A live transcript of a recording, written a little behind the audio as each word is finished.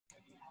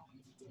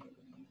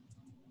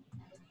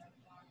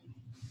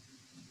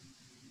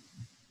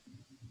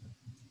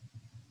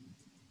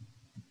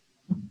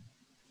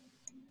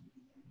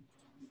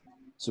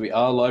So we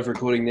are live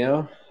recording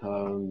now.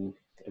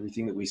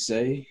 Everything that we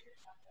say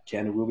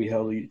can and will be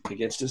held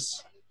against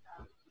us.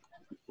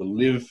 Will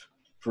live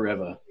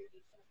forever.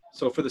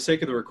 So for the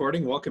sake of the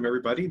recording, welcome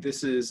everybody.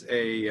 This is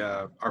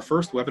our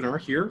first webinar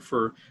here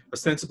for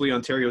ostensibly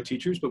Ontario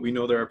teachers, but we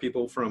know there are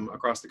people from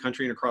across the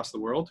country and across the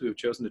world who have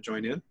chosen to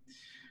join in.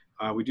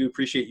 We do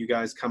appreciate you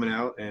guys coming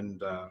out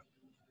and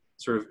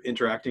sort of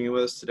interacting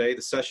with us today.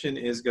 The session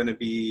is going to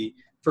be,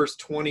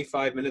 first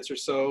 25 minutes or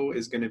so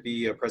is going to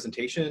be a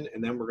presentation,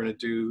 and then we're going to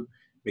do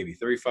maybe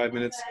 35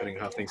 minutes, depending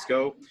on how things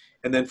go.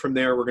 And then from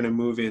there, we're going to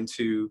move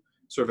into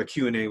sort of a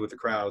Q&A with the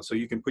crowd. So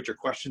you can put your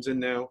questions in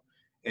now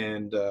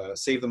and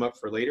save them up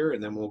for later,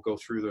 and then we'll go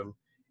through them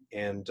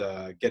and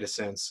get a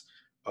sense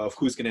of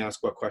who's going to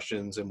ask what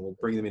questions, and we'll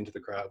bring them into the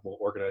crowd. We'll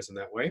organize them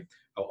that way.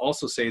 I'll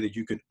also say that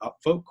you can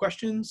upvote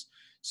questions,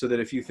 so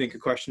that if you think a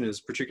question is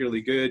particularly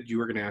good,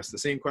 you are going to ask the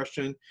same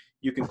question,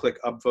 you can click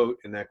upvote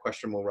and that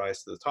question will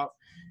rise to the top,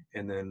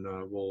 and then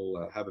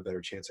we'll have a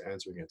better chance of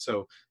answering it.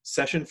 So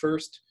session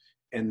first,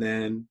 and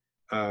then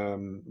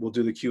we'll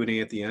do the Q&A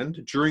at the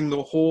end. During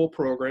the whole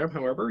program,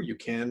 however, you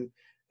can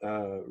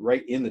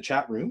write in the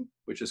chat room,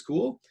 which is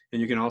cool.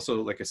 And you can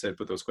also, like I said,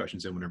 put those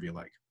questions in whenever you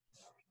like.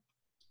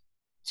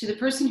 To the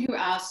person who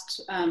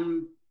asked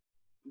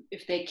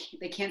if they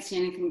can't see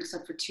anything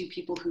except for two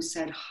people who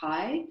said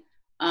hi,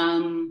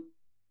 I'm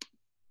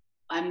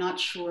not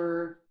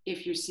sure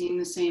if you're seeing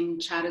the same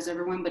chat as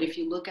everyone, but if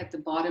you look at the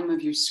bottom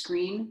of your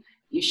screen,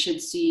 you should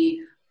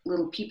see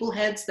little people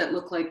heads that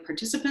look like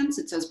participants.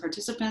 It says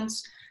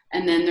participants.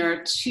 And then there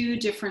are two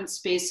different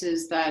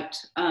spaces that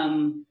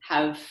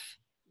have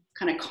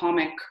kind of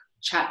comic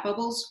chat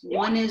bubbles.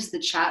 One is the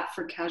chat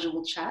for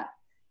casual chat,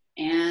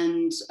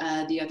 and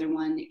the other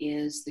one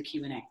is the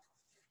Q&A.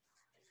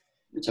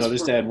 I'll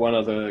just add one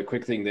other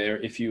quick thing there.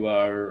 If you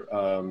are,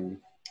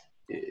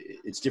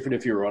 it's different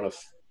if you're on a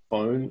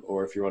phone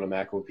or if you're on a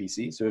Mac or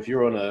PC. So if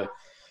you're on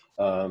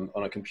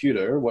a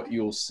computer, what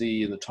you'll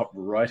see in the top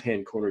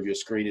right-hand corner of your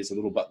screen is a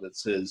little button that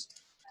says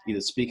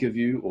either speaker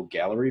view or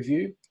gallery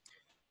view.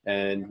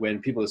 And when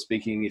people are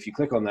speaking, if you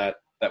click on that,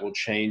 that will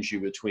change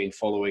you between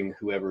following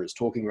whoever is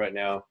talking right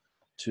now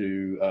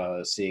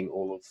to seeing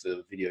all of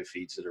the video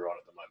feeds that are on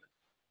at the moment.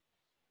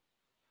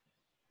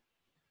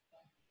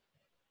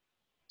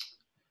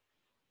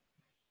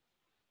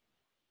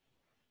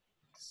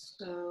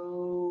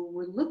 So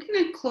we're looking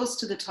at close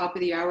to the top of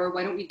the hour.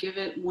 Why don't we give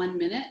it 1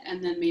 minute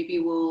and then maybe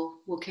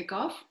we'll kick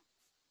off?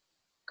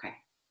 Okay.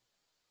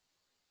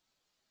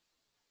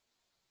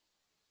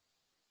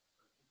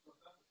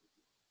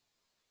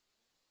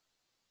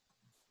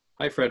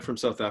 Hi, Fred from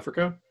South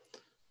Africa.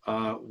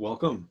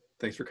 Welcome.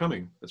 Thanks for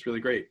coming. That's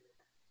really great.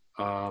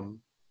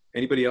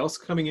 Anybody else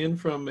coming in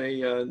from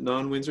a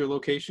non-Windsor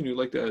location who'd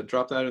like to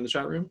drop that in the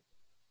chat room?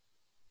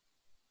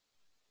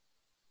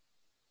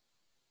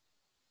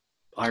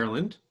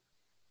 Ireland.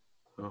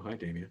 Oh, hi,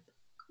 Damien.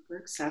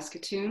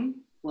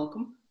 Saskatoon,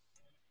 welcome.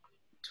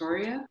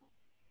 Victoria.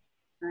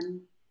 And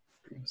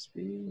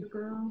Davidson.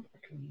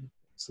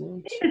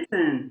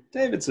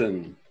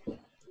 Davidson.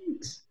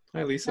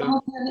 Hi, Lisa.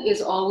 Hamilton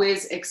is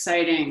always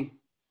exciting,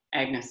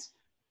 Agnes.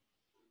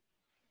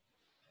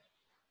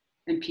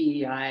 And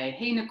PEI.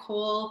 Hey,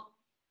 Nicole.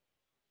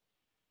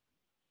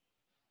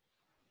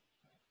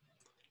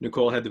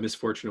 Nicole had the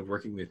misfortune of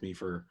working with me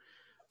for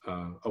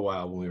a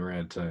while when we were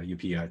at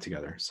UPEI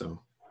together.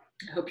 So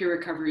I hope your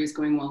recovery is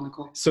going well,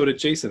 Nicole. So did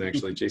Jason,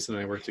 actually. Jason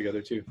and I worked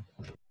together too.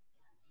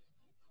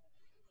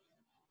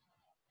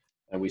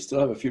 And we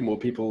still have a few more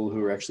people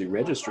who are actually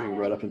registering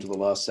right up until the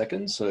last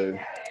second. So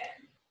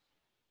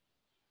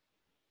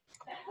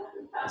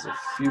there's a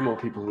few more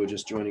people who are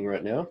just joining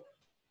right now.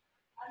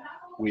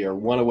 We are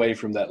one away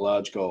from that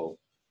large goal.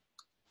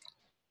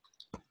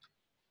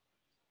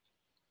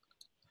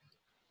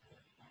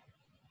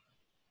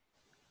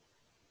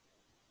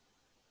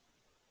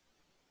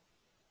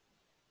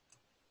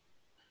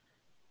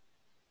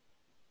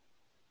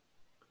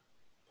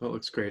 Well, it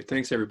looks great.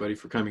 Thanks everybody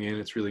for coming in.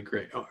 It's really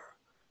great. Oh.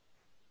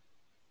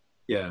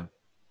 Yeah.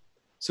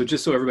 So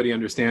just so everybody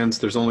understands,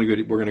 there's only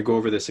good, we're going to go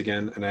over this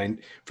again.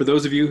 And for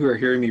those of you who are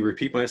hearing me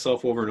repeat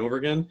myself over and over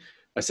again,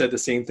 I said the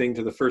same thing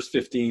to the first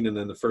 15 and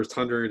then the first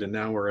 100, and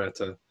now we're at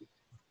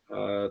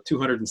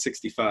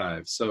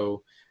 265.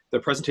 So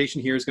the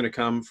presentation here is going to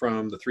come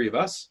from the three of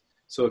us.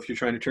 So if you're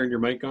trying to turn your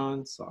mic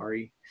on,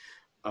 sorry.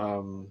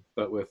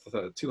 But with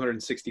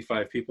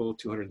 265 people,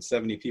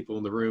 270 people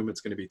in the room,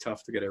 it's going to be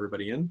tough to get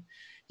everybody in.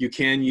 You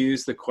can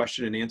use the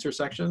question and answer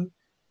section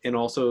and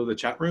also the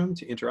chat room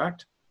to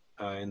interact.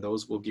 And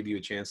those will give you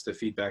a chance to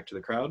feed back to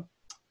the crowd.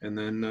 And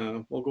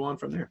then we'll go on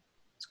from there.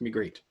 It's going to be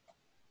great.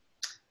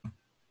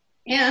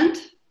 And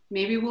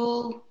maybe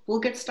we'll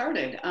get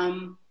started.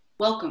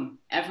 Welcome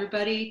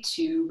everybody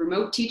to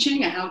Remote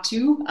Teaching, a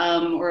how-to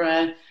or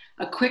a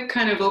quick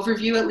kind of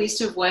overview, at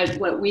least, of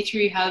what we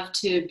three have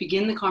to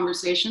begin the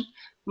conversation.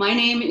 My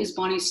name is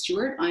Bonnie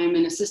Stewart. I am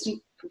an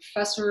assistant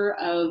professor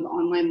of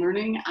online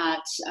learning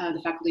at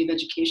the Faculty of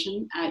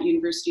Education at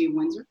University of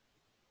Windsor.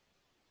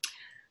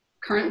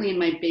 Currently in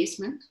my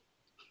basement.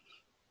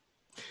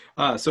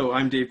 So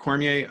I'm Dave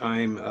Cormier.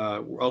 I'm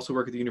also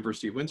work at the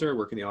University of Windsor,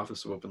 work in the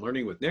Office of Open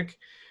Learning with Nick,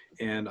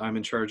 and I'm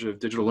in charge of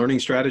digital learning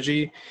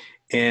strategy.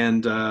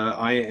 And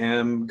I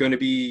am going to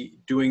be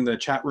doing the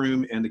chat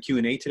room and the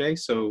Q&A today.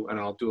 And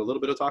I'll do a little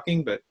bit of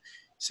talking, but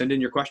send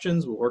in your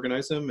questions, we'll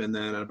organize them, and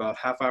then about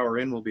half hour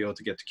in, we'll be able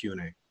to get to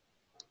Q&A.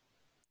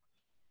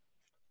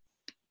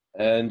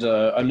 And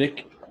I'm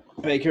Nick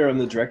Baker. I'm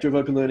the Director of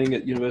Open Learning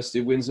at University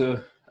of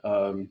Windsor.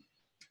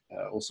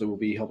 Also will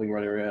be helping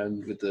run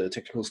around with the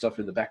technical stuff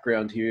in the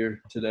background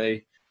here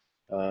today.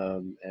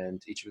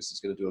 And each of us is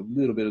going to do a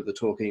little bit of the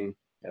talking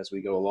as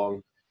we go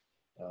along.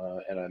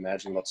 And I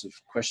imagine lots of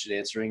question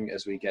answering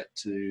as we get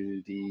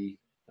to the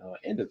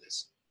end of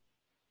this.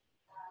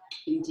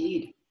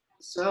 Indeed.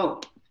 So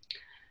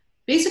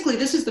basically,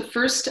 this is the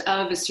first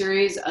of a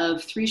series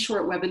of 3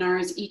 short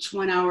webinars, each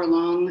 1 hour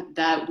long,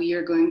 that we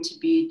are going to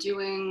be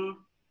doing.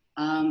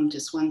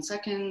 Just 1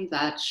 second,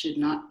 that should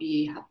not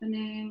be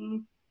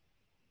happening.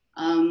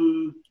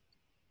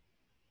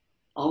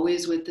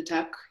 Always with the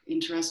tech,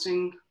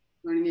 interesting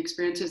learning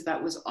experiences.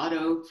 That was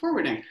auto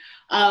forwarding.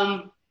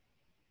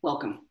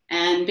 Welcome.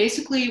 And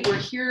basically we're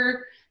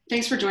here.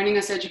 Thanks for joining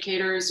us,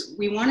 educators.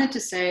 We wanted to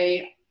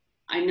say,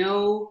 I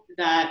know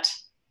that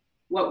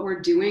what we're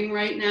doing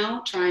right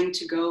now, trying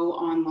to go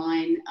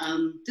online,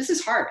 this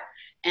is hard.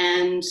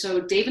 And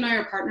so Dave and I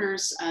are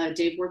partners.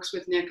 Dave works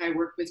with Nick, I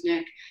work with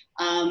Nick.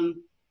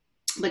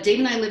 But Dave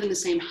and I live in the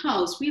same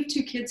house. We have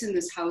 2 kids in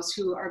this house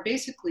who are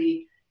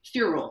basically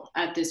feral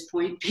at this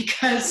point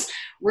because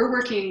we're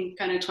working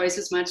kind of twice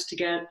as much to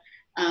get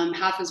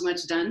half as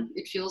much done,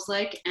 it feels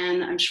like.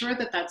 And I'm sure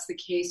that that's the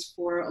case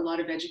for a lot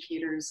of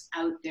educators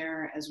out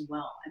there as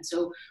well. And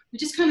so we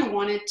just kind of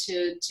wanted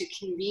to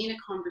convene a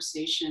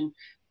conversation.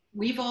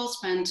 We've all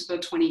spent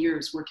about 20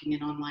 years working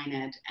in online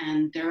ed,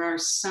 and there are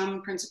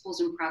some principles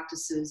and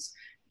practices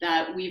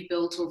that we've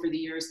built over the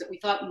years that we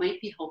thought might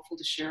be helpful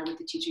to share with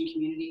the teaching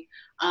community.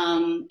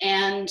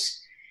 And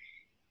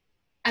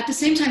at the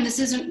same time, this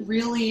isn't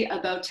really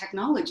about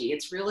technology.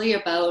 It's really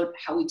about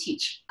how we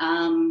teach.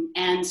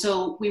 And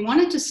so we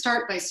wanted to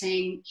start by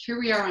saying, here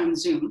we are on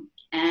Zoom.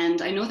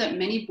 And I know that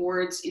many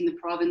boards in the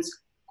province,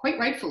 quite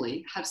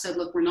rightfully, have said,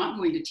 look, we're not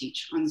going to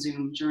teach on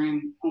Zoom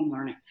during home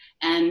learning.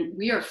 And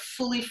we are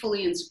fully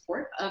in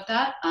support of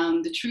that.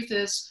 The truth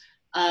is,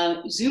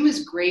 Zoom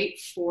is great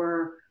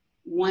for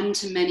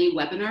one-to-many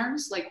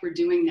webinars like we're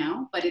doing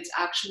now, but it's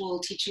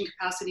actual teaching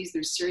capacities.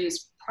 There's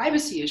serious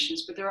privacy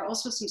issues, but there are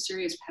also some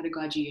serious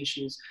pedagogy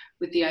issues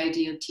with the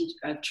idea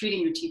of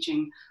treating your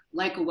teaching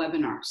like a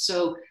webinar.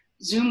 So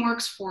Zoom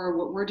works for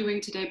what we're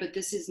doing today, but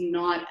this is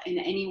not in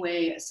any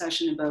way a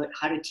session about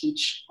how to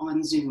teach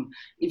on Zoom.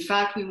 In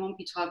fact, we won't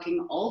be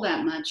talking all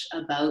that much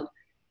about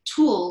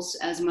tools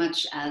as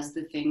much as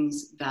the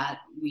things that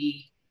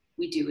we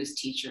do as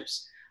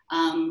teachers.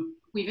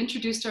 We've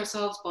introduced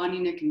ourselves, Bonnie,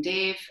 Nick, and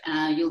Dave.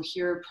 You'll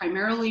hear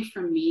primarily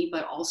from me,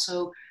 but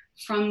also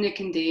from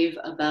Nick and Dave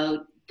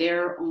about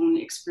their own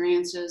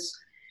experiences.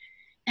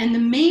 And the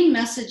main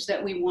message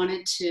that we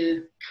wanted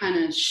to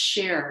kind of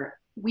share,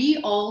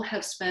 we all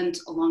have spent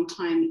a long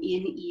time in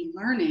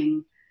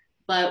e-learning,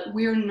 but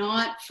we're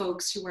not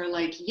folks who are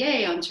like,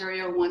 yay,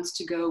 Ontario wants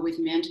to go with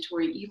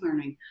mandatory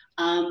e-learning.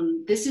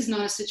 This is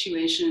not a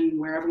situation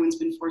where everyone's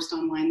been forced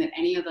online that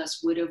any of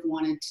us would have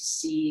wanted to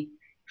see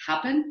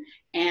happen.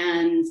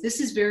 And this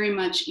is very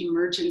much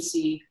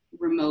emergency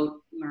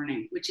remote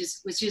learning, which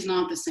is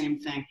not the same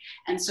thing.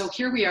 And so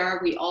here we are,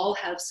 we all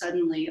have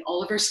suddenly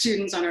all of our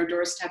students on our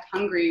doorstep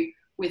hungry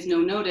with no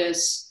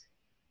notice,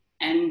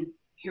 and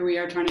here we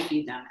are trying to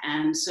feed them.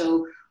 And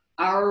so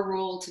our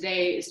role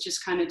today is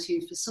just kind of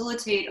to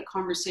facilitate a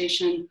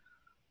conversation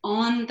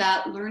on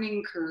that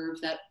learning curve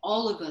that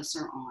all of us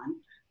are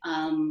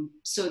on,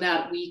 so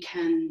that we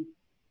can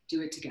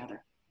do it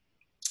together.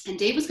 And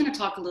Dave was going to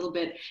talk a little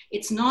bit.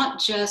 It's not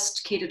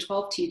just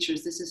K-12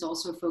 teachers. This is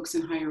also folks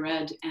in higher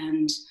ed.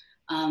 And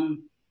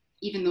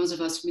even those of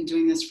us who've been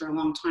doing this for a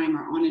long time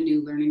are on a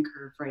new learning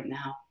curve right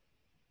now.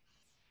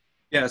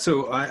 Yeah,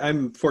 so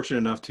I'm fortunate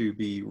enough to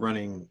be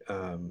running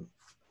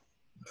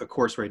a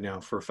course right now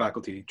for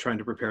faculty trying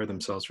to prepare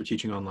themselves for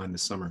teaching online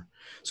this summer.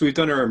 So we've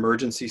done our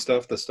emergency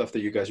stuff, the stuff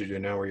that you guys are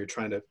doing now where you're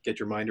trying to get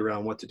your mind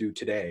around what to do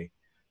today.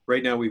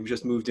 Right now, we've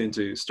just moved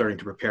into starting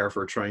to prepare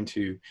for trying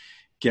to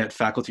get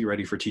faculty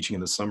ready for teaching in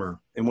the summer.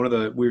 And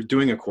we're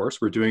doing a course,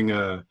 we're doing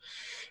a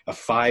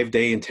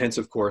 5-day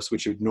intensive course,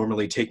 which would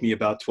normally take me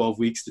about 12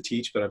 weeks to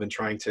teach, but I've been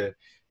trying to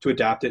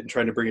adapt it and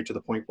trying to bring it to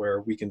the point where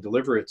we can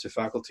deliver it to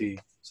faculty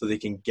so they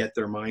can get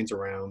their minds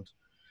around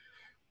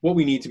what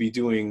we need to be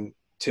doing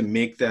to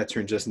make that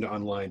transition to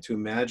online, to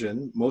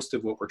imagine, most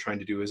of what we're trying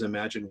to do is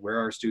imagine where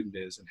our student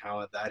is and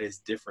how that is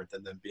different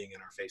than them being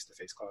in our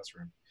face-to-face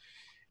classroom.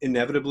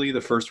 Inevitably,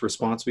 the first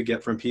response we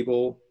get from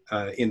people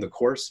in the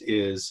course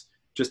is,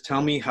 just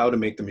tell me how to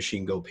make the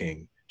machine go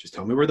ping. Just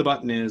tell me where the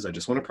button is. I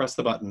just want to press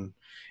the button.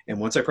 And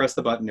once I press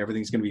the button,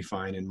 everything's going to be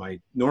fine. And my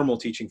normal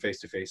teaching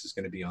face-to-face is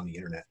going to be on the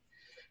internet.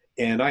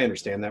 And I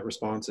understand that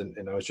response.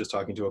 And I was just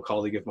talking to a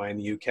colleague of mine in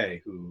the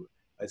UK who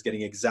is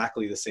getting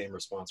exactly the same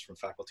response from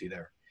faculty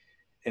there.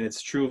 And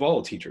it's true of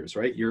all teachers,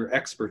 right? You're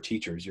expert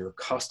teachers. You're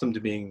accustomed to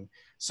being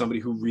somebody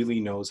who really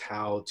knows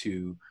how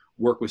to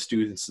work with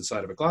students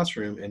inside of a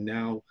classroom. And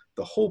now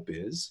the hope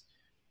is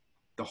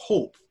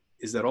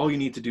that all you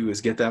need to do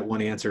is get that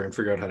one answer and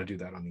figure out how to do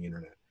that on the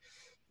internet.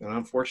 And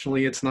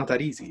unfortunately, it's not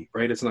that easy,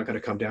 right? It's not going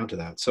to come down to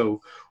that.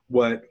 So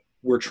what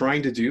we're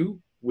trying to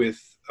do with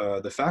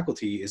the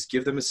faculty is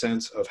give them a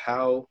sense of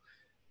how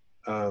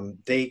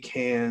they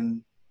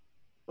can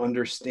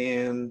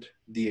understand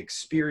the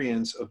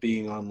experience of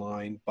being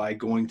online by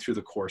going through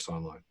the course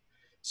online.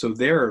 So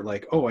they're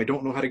like, oh, I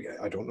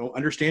don't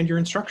understand your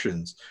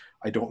instructions.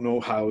 I don't know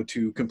how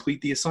to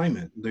complete the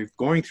assignment. They're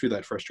going through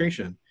that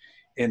frustration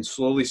and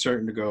slowly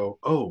starting to go,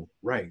 oh,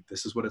 right,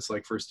 this is what it's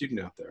like for a student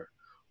out there.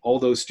 All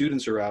those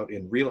students are out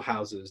in real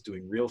houses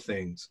doing real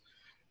things,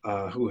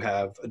 who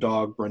have a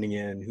dog running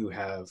in, who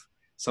have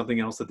something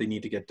else that they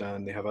need to get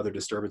done. They have other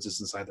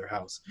disturbances inside their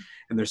house.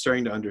 And they're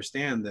starting to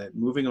understand that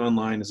moving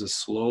online is a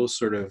slow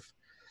sort of,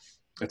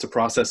 it's a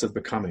process of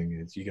becoming.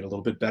 You get a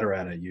little bit better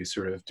at it. You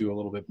sort of do a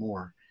little bit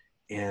more.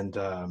 And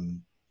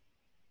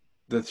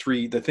the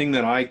thing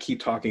that I keep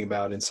talking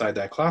about inside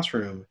that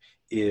classroom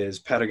is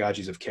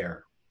pedagogies of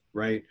care,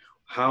 right?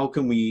 How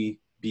can we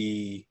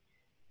be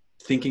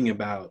thinking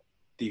about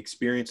the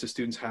experience of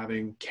students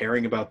having,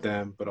 caring about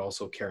them, but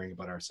also caring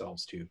about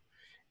ourselves too.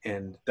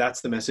 And that's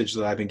the message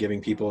that I've been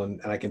giving people.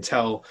 And I can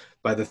tell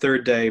by the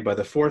third day, by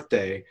the fourth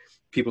day,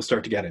 people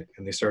start to get it.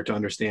 And they start to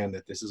understand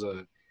that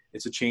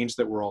it's a change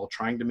that we're all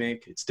trying to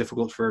make. It's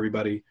difficult for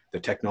everybody. The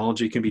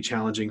technology can be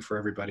challenging for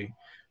everybody,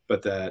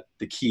 but that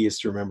the key is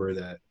to remember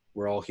that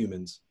we're all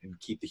humans and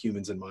keep the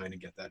humans in mind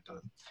and get that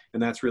done.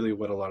 And that's really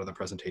what a lot of the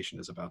presentation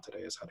is about today,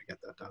 is how to get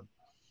that done.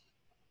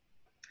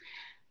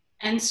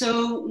 And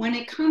so when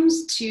it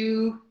comes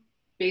to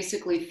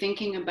basically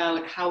thinking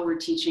about how we're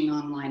teaching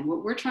online,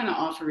 what we're trying to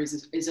offer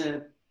is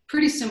a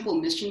pretty simple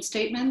mission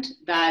statement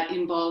that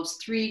involves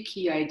 3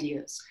 key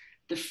ideas.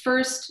 The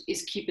first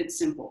is keep it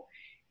simple.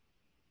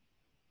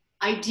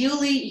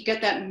 Ideally, you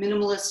get that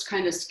minimalist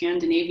kind of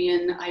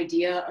Scandinavian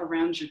idea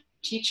around your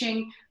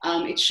teaching.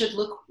 It should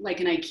look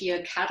like an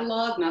IKEA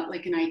catalog, not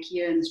like an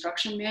IKEA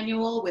instruction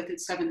manual with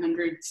its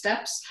 700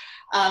 steps.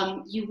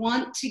 You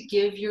want to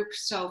give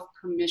yourself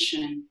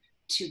permission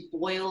to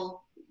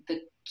boil the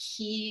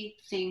key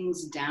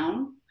things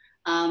down.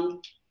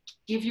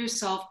 Give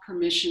yourself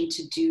permission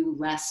to do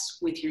less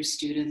with your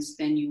students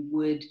than you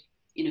would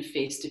in a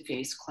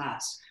face-to-face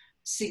class,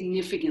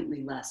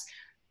 significantly less.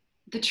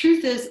 The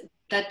truth is,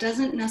 that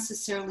doesn't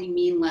necessarily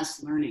mean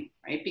less learning,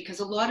 right? Because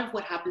a lot of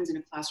what happens in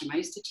a classroom, I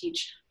used to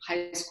teach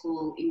high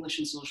school English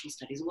and social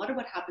studies. A lot of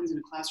what happens in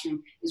a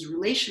classroom is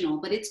relational,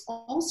 but it's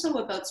also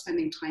about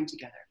spending time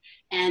together.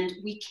 And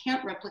we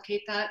can't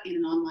replicate that in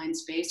an online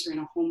space or in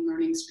a home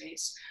learning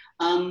space.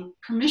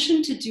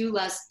 Permission to do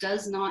less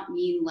does not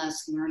mean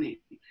less learning.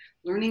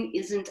 Learning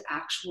isn't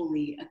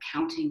actually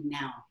accounting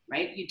now,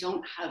 right? You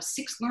don't have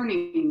 6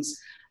 learnings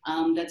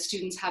that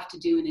students have to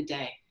do in a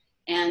day.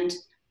 And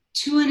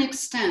to an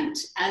extent,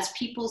 as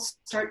people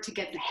start to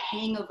get the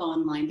hang of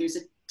online, there's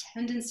a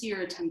tendency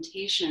or a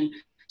temptation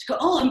to go,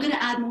 oh, I'm going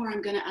to add more,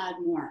 I'm going to add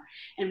more.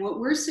 And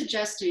what we're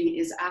suggesting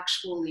is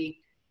actually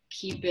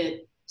keep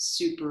it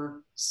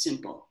super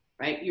simple,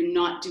 right? You're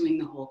not doing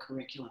the whole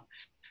curriculum.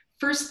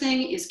 First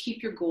thing is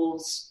keep your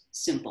goals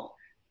simple.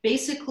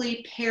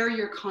 Basically, pare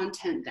your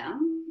content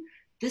down.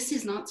 This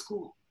is not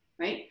school,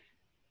 right?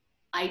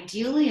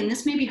 Ideally, and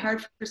this may be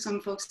hard for some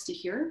folks to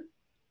hear,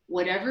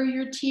 whatever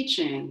you're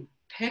teaching,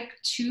 pick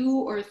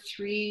 2 or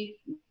 3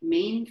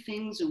 main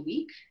things a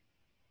week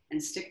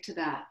and stick to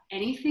that.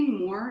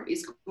 Anything more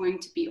is going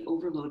to be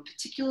overload,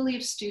 particularly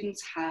if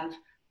students have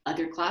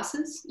other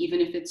classes, even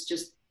if it's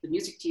just the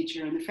music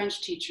teacher and the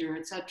French teacher,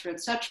 et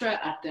cetera,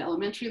 at the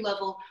elementary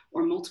level,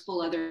 or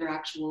multiple other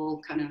actual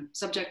kind of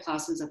subject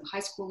classes at the high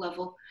school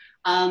level.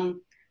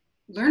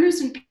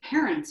 Learners and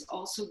parents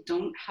also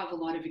don't have a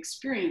lot of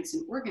experience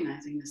in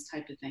organizing this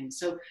type of thing.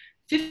 So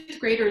 5th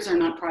graders are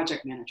not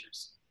project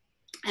managers.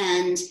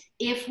 And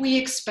if we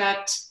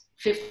expect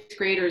 5th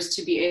graders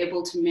to be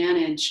able to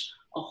manage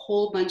a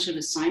whole bunch of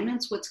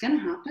assignments, what's going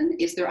to happen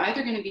is they're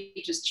either going to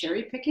be just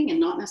cherry picking and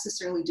not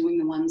necessarily doing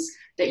the ones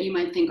that you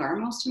might think are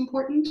most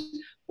important,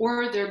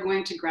 or they're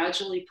going to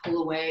gradually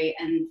pull away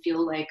and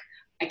feel like,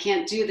 I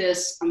can't do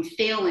this, I'm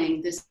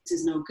failing, this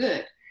is no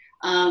good.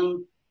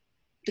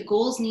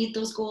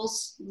 Those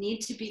goals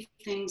need to be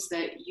things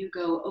that you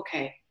go,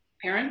 okay,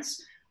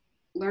 parents,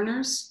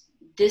 learners,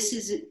 this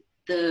is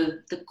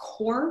the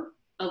core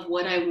of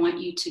what I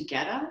want you to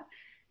get at.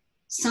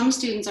 Some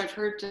students, I've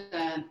heard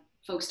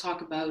folks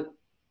talk about,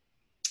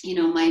 you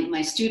know,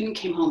 my student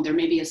came home, they're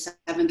maybe a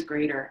 7th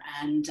grader,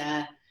 and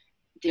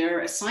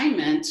their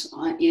assignment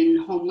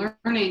in home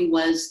learning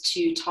was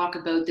to talk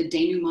about the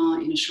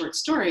denouement in a short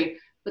story,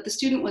 but the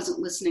student wasn't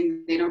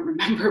listening. They don't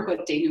remember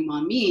what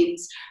denouement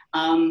means.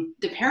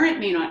 The parent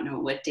may not know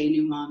what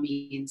denouement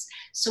means.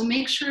 So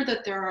make sure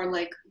that there are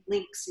like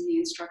links in the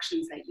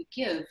instructions that you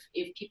give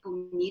if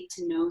people need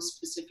to know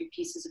specific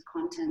pieces of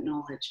content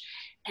knowledge.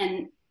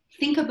 And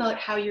think about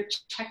how you're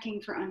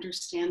checking for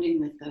understanding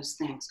with those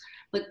things,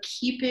 but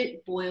keep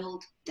it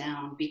boiled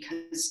down,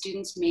 because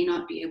students may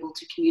not be able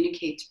to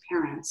communicate to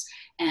parents,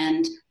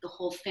 and the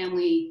whole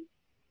family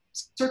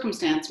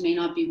circumstance may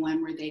not be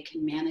one where they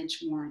can manage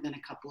more than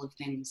a couple of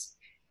things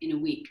in a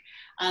week.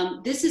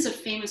 This is a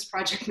famous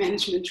project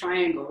management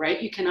triangle,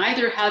 right? You can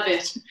either have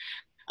it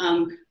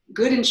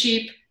good and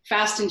cheap,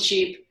 fast and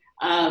cheap,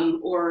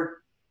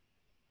 or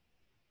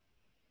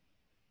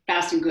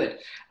fast and good.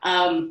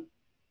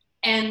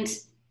 And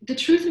the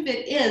truth of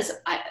it is,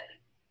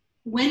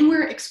 when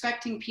we're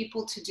expecting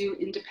people to do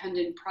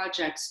independent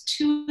projects,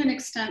 to an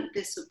extent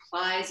this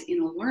applies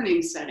in a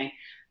learning setting.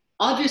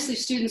 Obviously,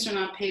 students are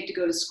not paid to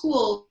go to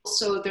school,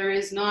 so there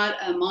is not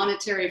a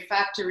monetary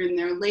factor in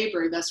their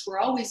labor. Thus, we're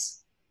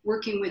always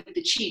working with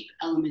the cheap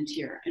element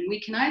here. And we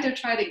can either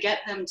try to get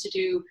them to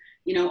do,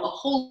 you know, a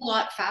whole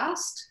lot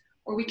fast,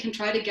 or we can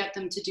try to get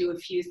them to do a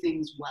few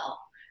things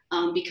well,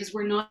 because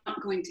we're not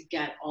going to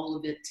get all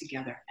of it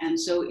together. And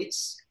so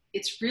it's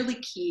really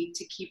key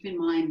to keep in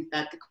mind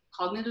that the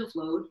cognitive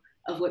load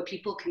of what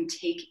people can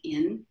take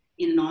in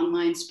an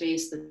online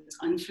space that's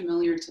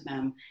unfamiliar to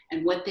them,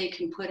 and what they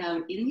can put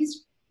out in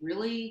these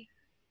really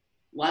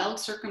wild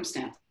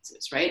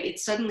circumstances, right? It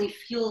suddenly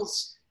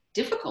feels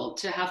difficult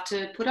to have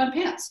to put on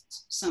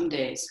pants some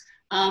days.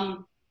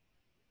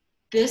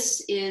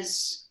 This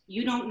is,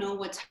 you don't know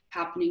what's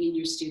happening in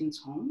your students'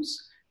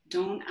 homes.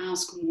 Don't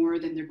ask more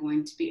than they're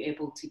going to be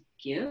able to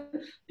give,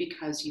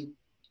 because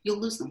you'll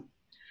lose them.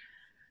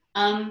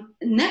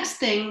 Next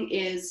thing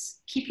is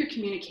keep your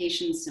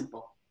communication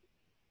simple.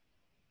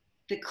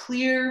 The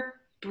clear,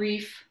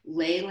 brief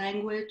lay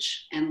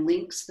language and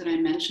links that I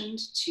mentioned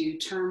to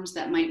terms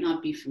that might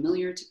not be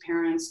familiar to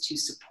parents, to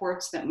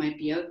supports that might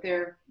be out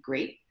there,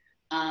 great.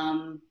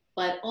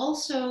 But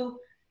also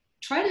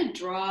try to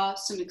draw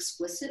some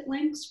explicit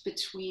links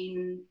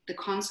between the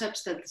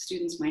concepts that the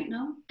students might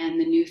know and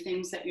the new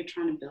things that you're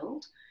trying to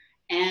build.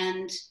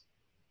 And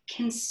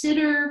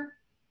consider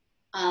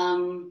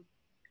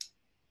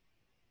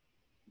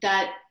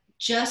that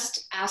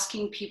just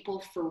asking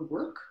people for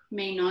work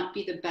may not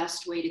be the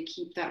best way to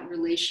keep that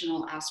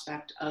relational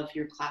aspect of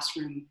your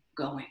classroom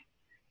going,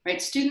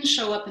 right? Students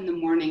show up in the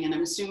morning, and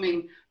I'm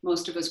assuming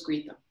most of us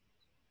greet them.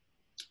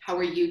 How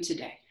are you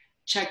today?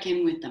 Check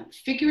in with them.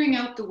 Figuring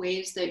out the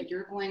ways that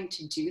you're going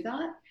to do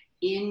that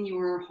in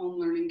your home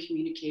learning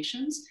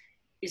communications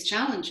is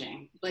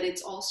challenging, but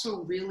it's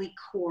also really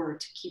core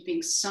to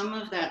keeping some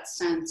of that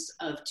sense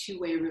of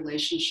two-way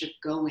relationship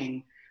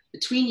going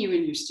between you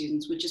and your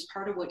students, which is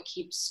part of what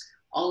keeps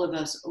all of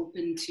us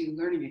open to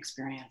learning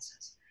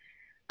experiences.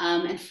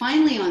 And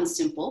finally, on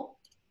simple,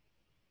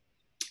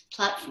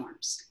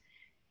 platforms.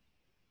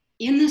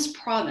 In this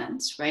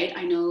province, right,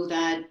 I know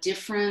that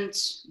different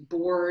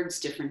boards,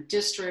 different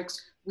districts,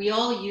 we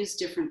all use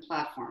different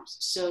platforms.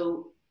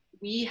 So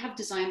we have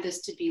designed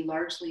this to be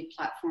largely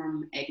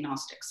platform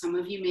agnostic. Some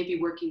of you may be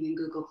working in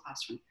Google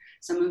Classroom.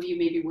 Some of you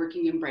may be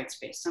working in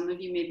Brightspace. Some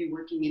of you may be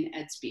working in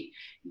EdSpeak.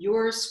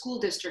 Your school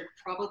district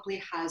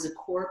probably has a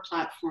core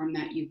platform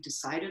that you've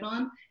decided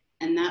on,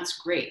 and that's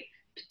great,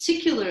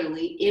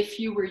 particularly if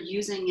you were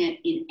using it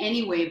in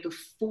any way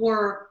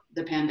before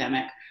the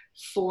pandemic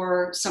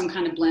for some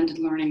kind of blended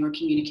learning or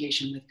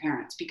communication with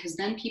parents, because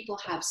then people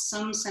have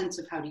some sense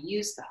of how to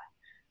use that.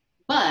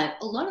 But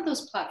a lot of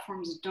those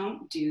platforms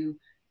don't do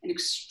an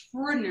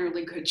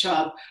extraordinarily good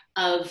job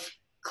of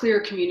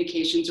clear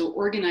communications or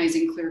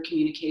organizing clear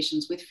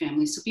communications with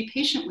families. So be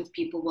patient with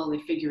people while they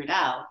figure it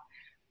out.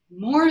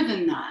 More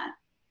than that,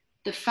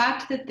 the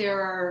fact that there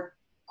are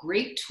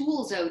great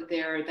tools out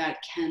there that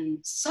can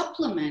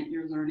supplement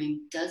your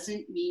learning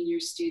doesn't mean your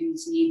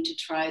students need to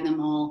try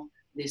them all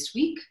this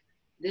week,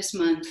 this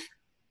month,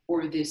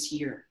 or this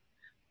year.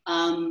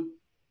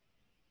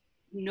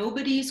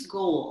 Nobody's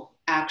goal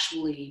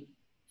actually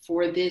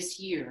for this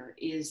year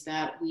is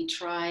that we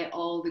try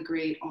all the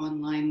great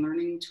online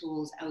learning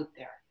tools out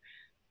there.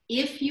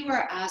 If you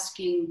are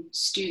asking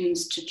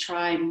students to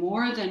try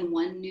more than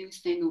one new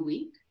thing a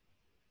week,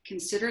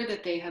 consider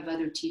that they have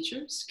other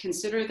teachers,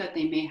 consider that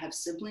they may have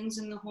siblings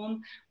in the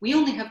home. We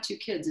only have 2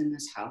 kids in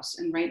this house,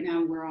 and right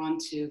now we're on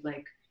to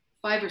like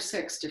 5 or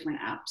 6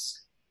 different apps.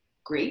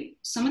 Great,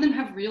 some of them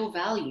have real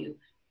value.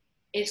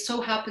 It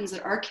so happens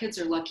that our kids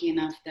are lucky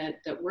enough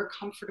that we're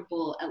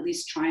comfortable at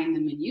least trying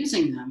them and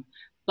using them.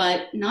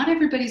 But not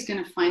everybody's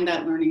going to find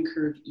that learning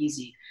curve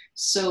easy.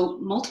 So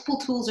multiple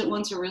tools at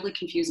once are really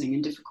confusing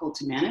and difficult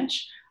to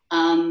manage.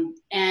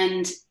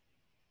 And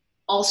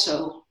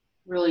also,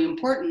 really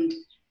important,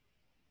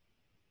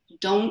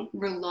 don't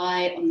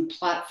rely on the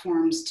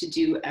platforms to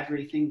do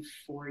everything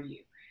for you.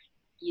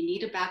 You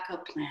need a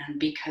backup plan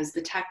because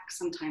the tech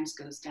sometimes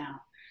goes down.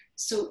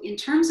 So in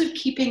terms of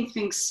keeping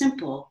things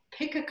simple,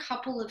 pick a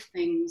couple of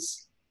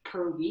things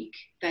per week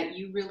that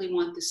you really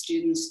want the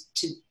students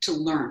to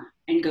learn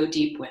and go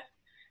deep with.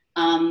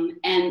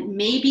 And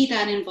maybe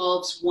that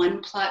involves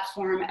one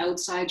platform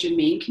outside your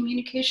main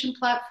communication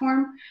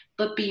platform,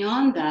 but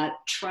beyond that,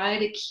 try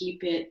to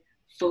keep it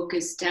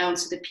focused down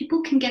so that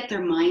people can get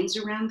their minds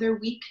around their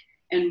week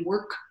and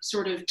work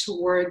sort of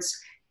towards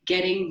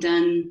getting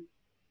done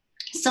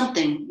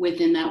something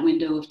within that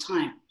window of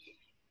time.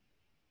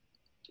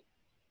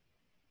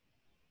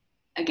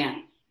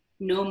 Again,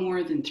 no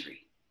more than 3.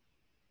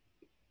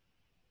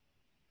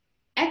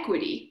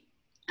 Equity,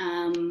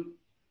 I'm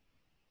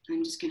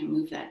just going to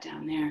move that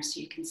down there so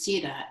you can see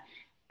that.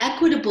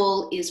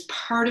 Equitable is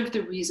part of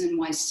the reason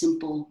why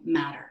simple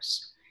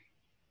matters.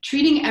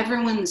 Treating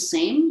everyone the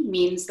same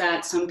means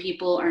that some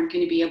people aren't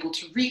going to be able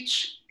to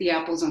reach the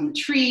apples on the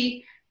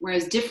tree,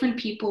 whereas different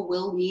people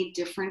will need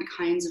different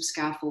kinds of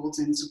scaffolds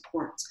and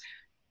supports.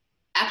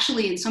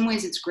 Actually, in some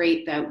ways, it's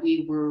great that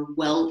we were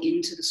well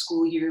into the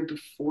school year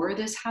before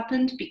this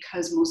happened,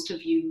 because most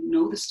of you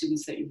know the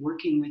students that you're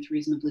working with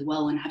reasonably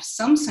well and have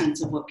some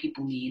sense of what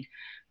people need.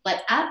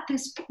 But at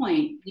this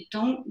point, we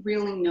don't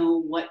really know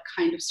what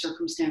kind of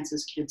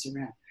circumstances kids are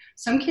in.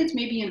 Some kids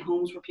may be in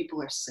homes where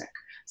people are sick.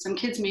 Some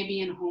kids may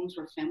be in homes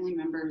where family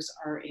members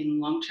are in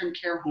long-term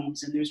care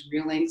homes and there's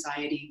real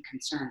anxiety and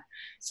concern.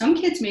 Some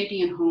kids may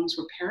be in homes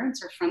where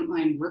parents are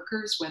frontline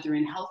workers, whether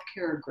in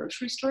healthcare or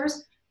grocery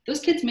stores.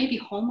 Those kids may be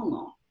home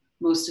alone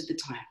most of the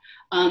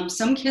time.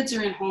 Some kids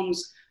are in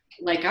homes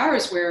like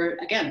ours where,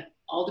 again,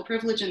 all the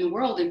privilege in the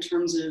world in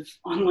terms of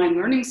online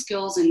learning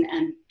skills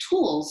and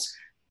tools,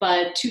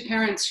 but 2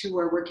 parents who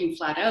are working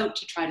flat out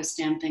to try to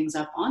stand things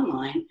up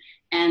online.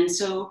 And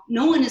so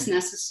no one is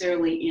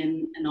necessarily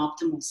in an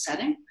optimal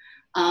setting.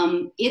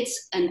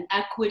 It's an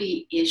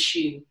equity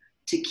issue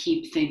to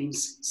keep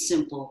things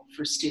simple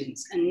for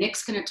students. And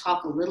Nick's going to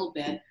talk a little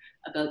bit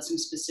about some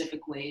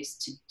specific ways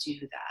to do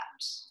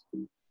that.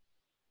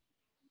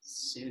 As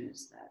soon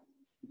as that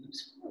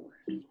moves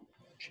forward.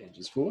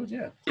 Changes forward,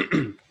 yeah.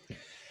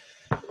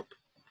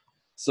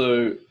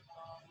 So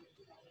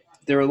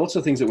there are lots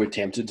of things that we're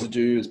tempted to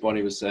do, as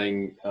Bonnie was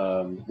saying,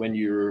 when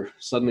you're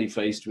suddenly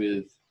faced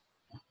with,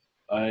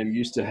 I'm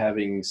used to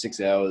having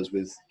 6 hours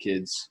with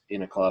kids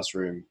in a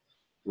classroom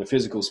in a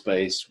physical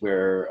space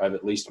where I've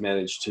at least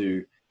managed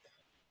to,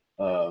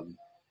 for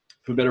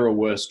better or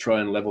worse,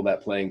 try and level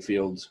that playing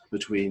field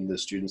between the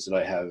students that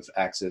I have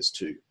access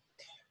to.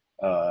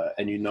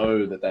 And you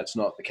know that that's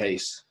not the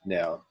case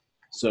now.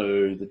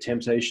 So the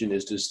temptation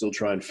is to still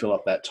try and fill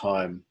up that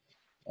time,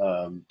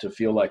 to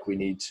feel like we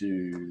need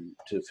to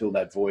fill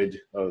that void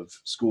of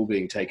school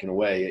being taken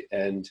away.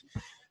 And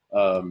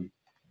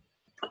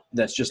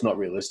that's just not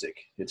realistic.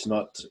 It's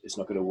not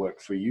going to work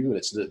for you. And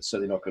it's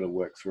certainly not going to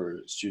work for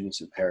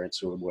students and parents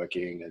who are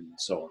working and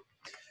so on.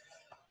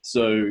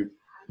 So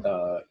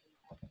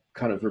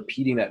kind of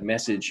repeating that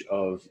message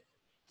of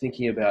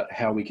thinking about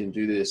how we can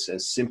do this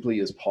as simply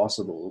as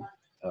possible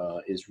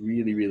is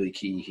really, really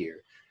key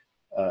here.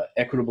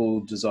 Equitable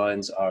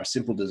designs are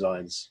simple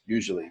designs,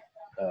 usually.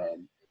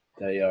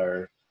 They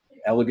are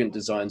elegant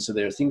designs, so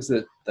there are things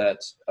that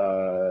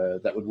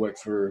would work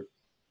for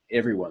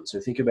everyone. So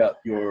think about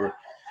your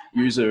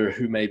user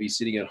who may be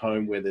sitting at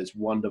home where there's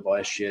one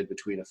device shared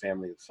between a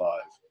family of 5,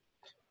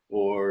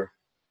 or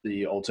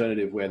the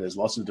alternative where there's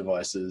lots of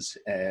devices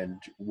and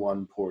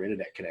one poor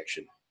internet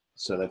connection.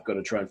 So they've got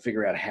to try and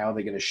figure out how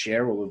they're going to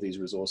share all of these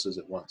resources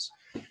at once.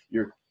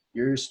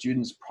 Your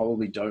students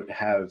probably don't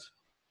have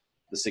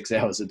the 6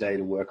 hours a day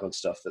to work on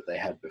stuff that they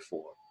had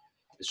before.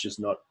 It's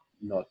just not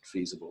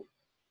feasible.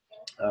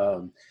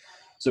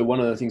 So one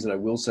of the things that I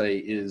will say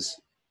is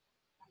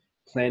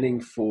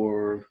planning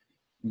for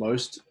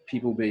most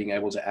people being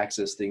able to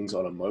access things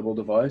on a mobile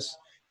device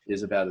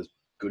is about as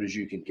good as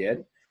you can get.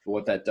 But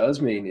what that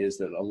does mean is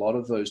that a lot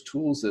of those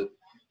tools that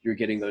you're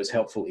getting those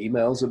helpful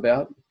emails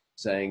about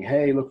saying,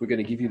 hey, look, we're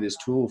going to give you this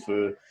tool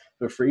for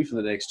free for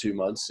the next 2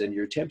 months, and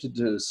you're tempted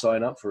to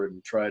sign up for it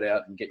and try it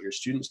out and get your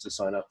students to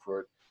sign up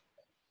for it.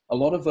 A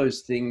lot of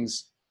those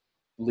things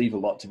leave a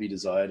lot to be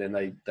desired, and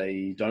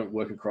they don't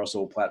work across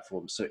all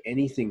platforms. So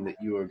anything that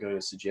you are going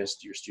to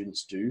suggest your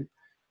students do,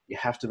 you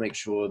have to make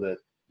sure that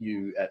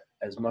you,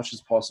 as much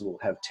as possible,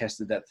 have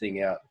tested that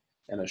thing out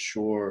and are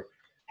sure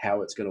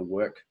how it's going to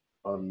work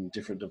on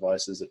different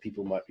devices that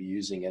people might be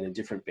using and in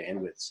different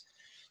bandwidths.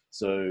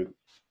 So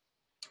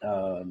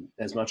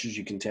as much as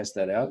you can test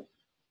that out,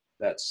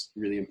 that's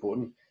really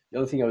important. The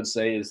other thing I would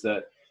say is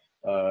that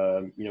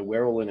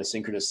we're all in a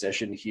synchronous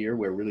session here.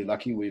 We're really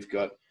lucky. We've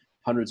got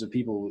hundreds of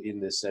people in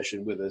this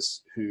session with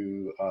us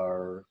who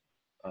are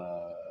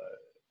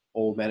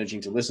all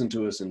managing to listen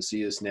to us and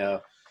see us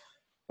now.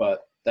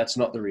 But that's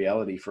not the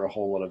reality for a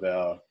whole lot of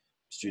our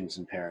students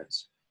and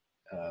parents.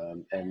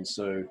 And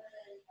so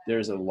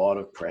there's a lot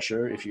of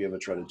pressure if you ever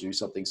try to do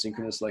something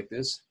synchronous like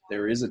this.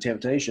 There is a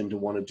temptation to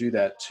want to do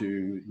that,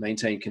 to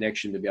maintain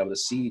connection, to be able to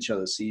see each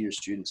other, see your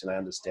students, and I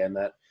understand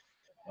that.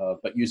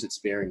 But use it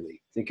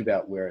sparingly. Think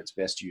about where it's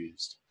best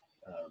used.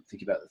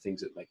 Think about the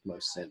things that make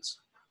most sense.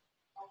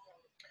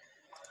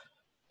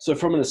 So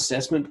from an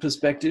assessment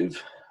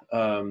perspective,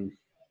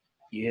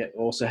 you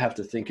also have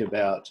to think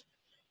about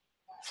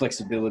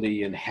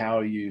flexibility and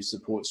how you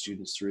support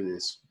students through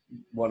this.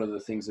 One of the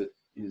things that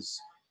is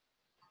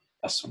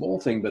a small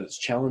thing, but it's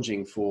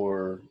challenging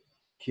for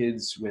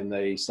kids when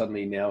they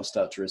suddenly now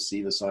start to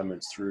receive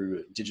assignments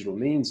through digital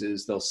means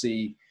is they'll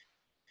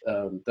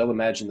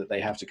imagine that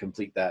they have to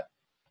complete that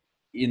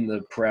in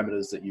the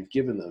parameters that you've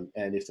given them.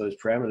 And if those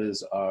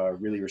parameters are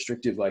really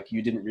restrictive, like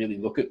you didn't really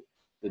look at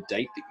the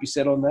date that you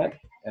set on that,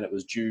 and it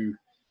was due,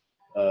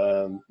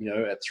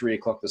 at 3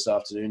 o'clock this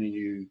afternoon, and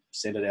you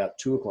sent it out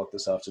 2 o'clock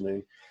this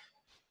afternoon,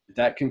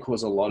 that can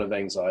cause a lot of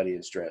anxiety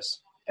and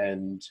stress.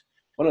 And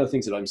one of the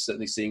things that I'm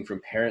certainly seeing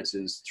from parents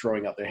is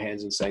throwing up their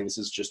hands and saying, this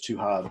is just too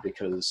hard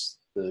because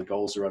the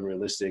goals are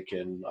unrealistic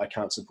and I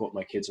can't support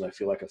my kids and I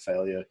feel like a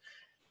failure.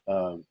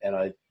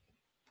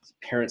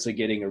 Parents are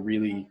getting a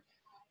really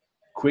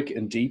quick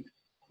and deep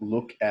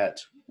look at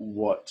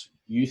what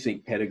you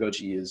think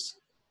pedagogy is.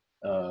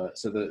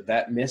 So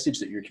that message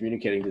that you're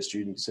communicating to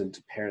students and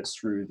to parents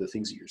through the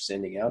things that you're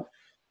sending out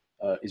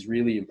is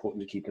really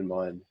important to keep in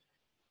mind,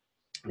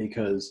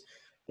 because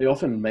they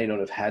often may not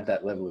have had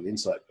that level of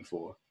insight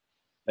before.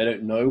 They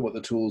don't know what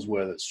the tools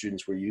were that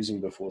students were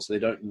using before, so they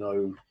don't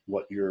know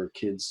what your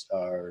kids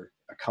are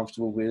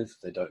comfortable with.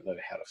 They don't know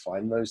how to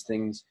find those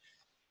things.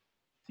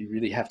 You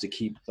really have to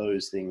keep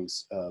those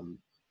things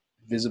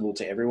visible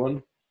to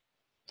everyone.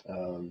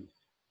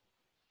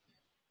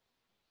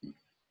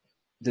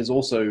 There's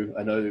also,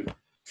 I know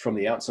from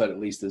the outside at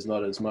least, there's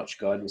not as much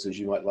guidance as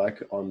you might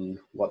like on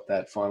what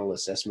that final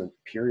assessment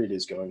period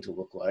is going to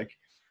look like.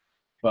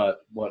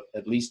 But what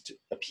at least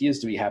appears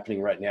to be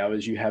happening right now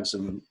is you have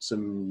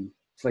some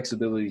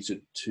flexibility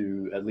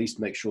to at least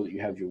make sure that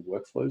you have your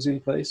workflows in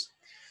place.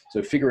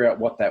 So figure out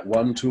what that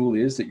one tool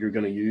is that you're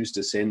going to use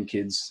to send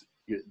kids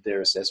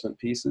their assessment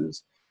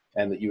pieces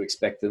and that you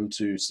expect them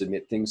to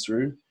submit things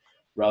through,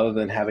 rather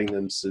than having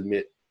them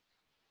submit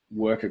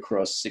work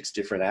across 6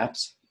 different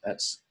apps.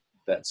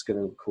 That's going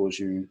to cause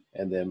you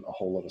and them a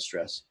whole lot of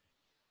stress.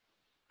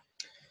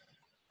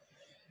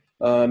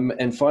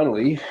 And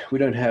finally, we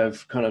don't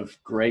have kind of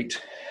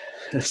great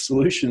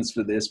solutions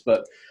for this,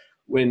 but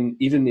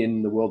even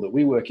in the world that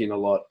we work in a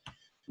lot,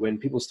 when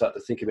people start to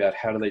think about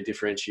how do they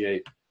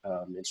differentiate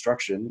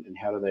instruction and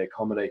how do they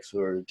accommodate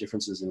for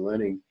differences in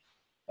learning,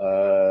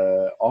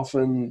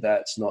 often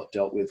that's not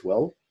dealt with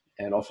well,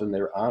 and often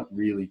there aren't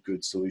really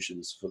good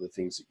solutions for the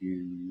things that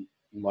you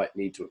might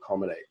need to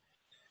accommodate.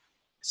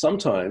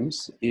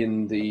 Sometimes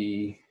in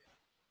the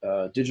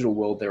digital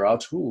world, there are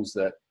tools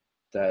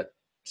that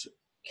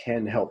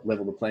can help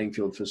level the playing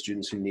field for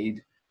students who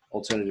need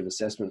alternative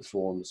assessment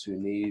forms, who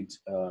need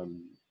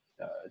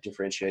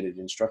differentiated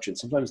instruction.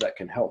 Sometimes that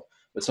can help,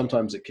 but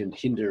sometimes it can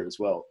hinder as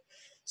well.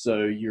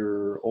 So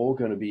you're all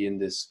going to be in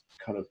this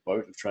kind of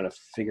boat of trying to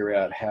figure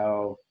out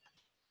how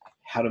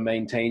to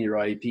maintain your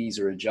IEPs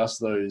or adjust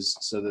those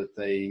so that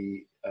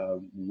they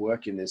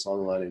work in this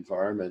online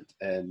environment.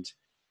 And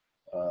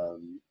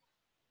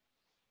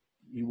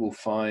you will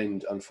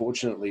find,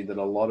 unfortunately, that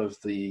a lot of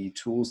the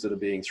tools that are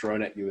being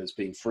thrown at you as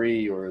being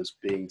free or as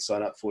being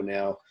signed up for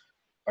now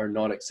are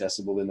not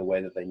accessible in the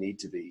way that they need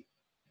to be.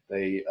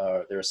 There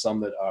are some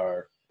that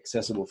are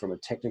accessible from a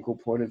technical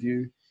point of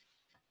view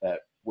that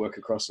work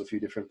across a few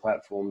different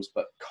platforms,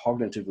 but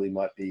cognitively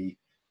might be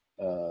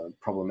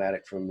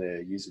problematic from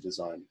their user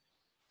design.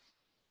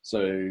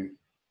 So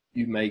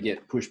you may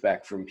get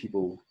pushback from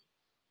people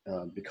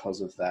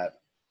because of that.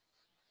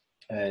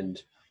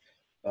 And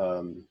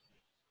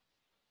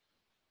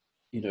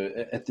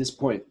at this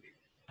point,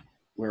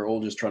 we're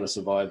all just trying to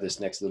survive this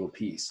next little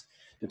piece.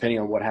 Depending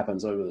on what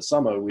happens over the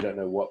summer, we don't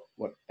know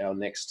what our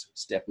next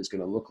step is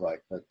going to look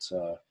like. But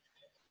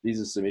these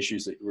are some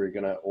issues that we're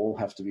going to all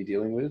have to be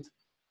dealing with.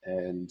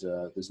 And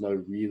there's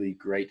no really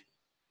great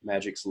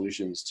magic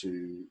solutions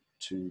to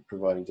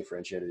providing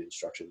differentiated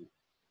instruction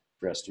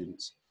for our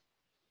students.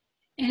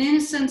 And in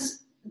a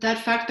sense, that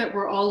fact that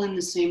we're all in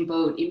the same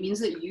boat, it means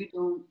that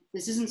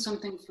this isn't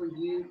something for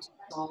you to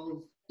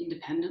solve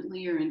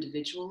independently or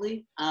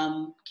individually.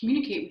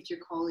 Communicate with your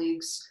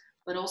colleagues,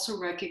 but also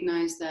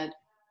recognize that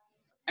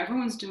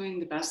everyone's doing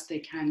the best they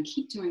can.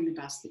 Keep doing the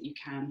best that you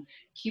can.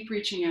 Keep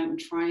reaching out and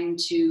trying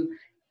to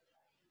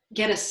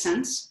get a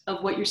sense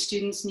of what your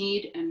students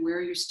need and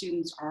where your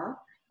students are,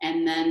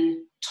 and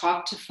then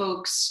talk to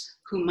folks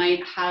who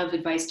might have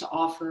advice to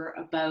offer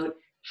about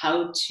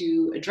how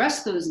to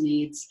address those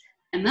needs.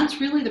 And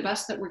that's really the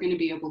best that we're going to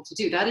be able to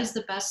do. That is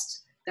the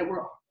best that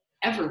we're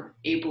ever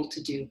able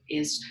to do.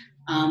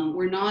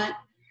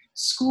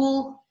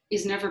 School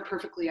is never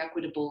perfectly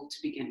equitable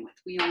to begin with.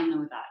 We all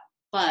know that.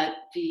 But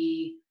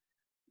the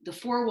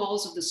 4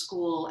 walls of the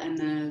school and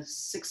the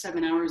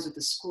 6-7 hours of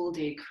the school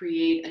day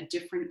create a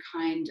different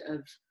kind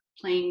of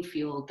playing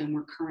field than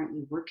we're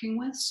currently working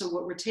with. So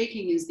what we're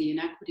taking is the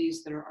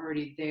inequities that are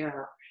already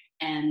there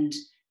and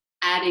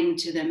adding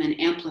to them and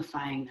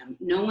amplifying them.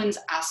 No one's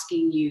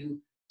asking you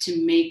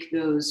to make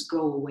those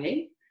go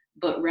away,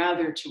 but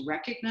rather to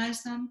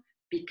recognize them,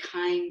 be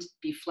kind,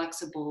 be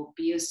flexible,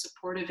 be as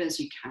supportive as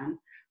you can.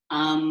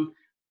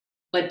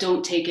 but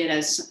don't take it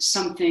as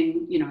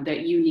something, you know,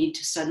 that you need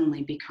to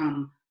suddenly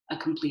become a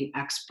complete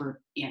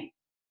expert in.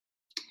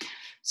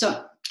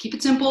 So keep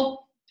it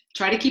simple,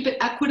 try to keep it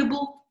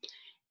equitable,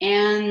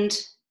 and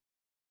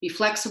be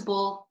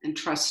flexible and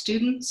trust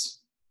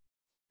students,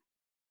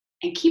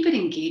 and keep it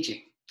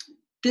engaging.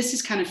 This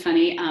is kind of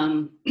funny.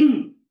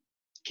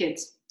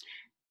 Kids.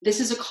 This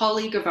is a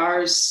colleague of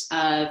ours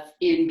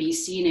in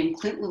BC named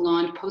Clint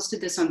Lalonde, posted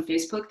this on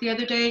Facebook the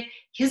other day.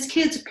 His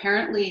kids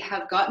apparently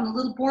have gotten a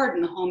little bored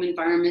in the home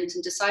environment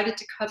and decided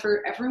to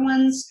cover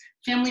everyone's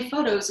family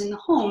photos in the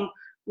home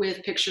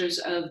with pictures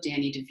of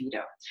Danny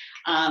DeVito.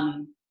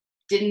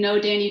 Didn't know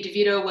Danny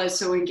DeVito was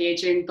so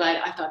engaging, but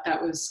I thought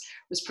that was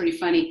pretty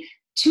funny.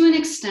 To an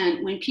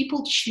extent, when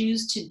people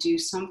choose to do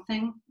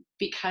something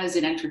because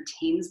it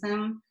entertains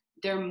them,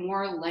 they're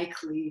more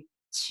likely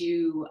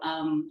to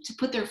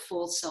put their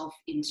full self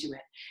into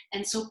it.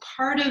 And so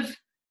part of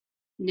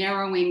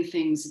narrowing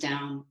things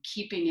down,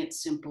 keeping it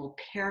simple,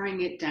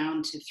 paring it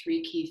down to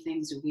 3 key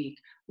things a week.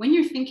 When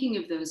you're thinking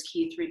of those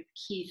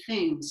key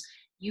things,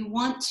 you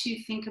want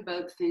to think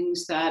about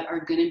things that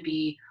are going to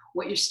be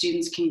what your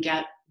students can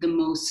get the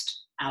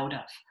most out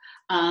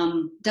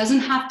of. Doesn't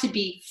have to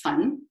be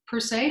fun per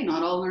se.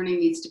 Not all learning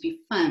needs to be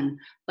fun,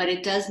 but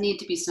it does need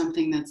to be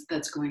something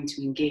that's going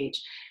to engage.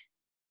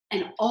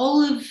 And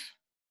all of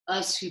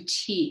us who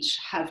teach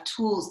have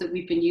tools that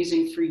we've been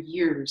using for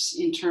years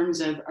in terms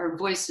of our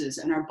voices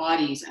and our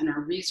bodies and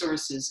our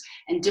resources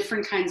and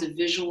different kinds of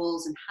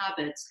visuals and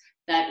habits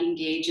that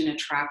engage and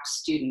attract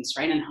students,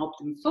 right, and help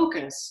them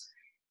focus.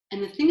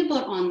 And the thing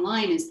about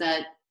online is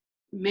that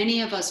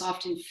many of us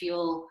often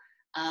feel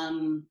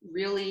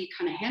really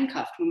kind of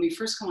handcuffed when we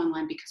first go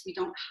online because we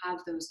don't have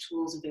those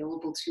tools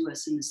available to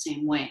us in the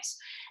same ways.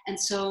 And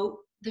so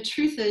the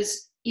truth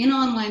is, in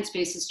online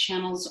spaces,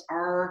 channels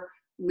are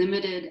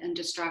limited and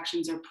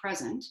distractions are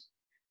present.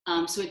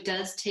 So it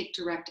does take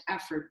direct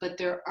effort, but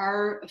there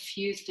are a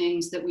few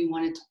things that we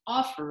wanted to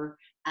offer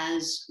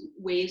as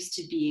ways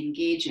to be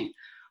engaging.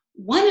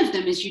 One of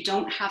them is you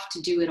don't have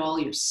to do it all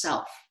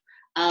yourself.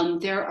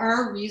 There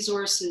are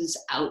resources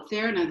out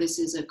there. Now, this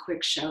is a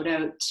quick shout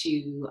out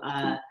to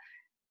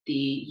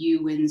the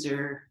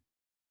Windsor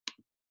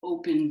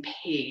open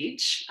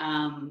page,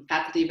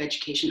 Faculty of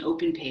Education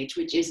open page,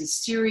 which is a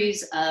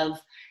series of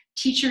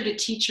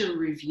teacher-to-teacher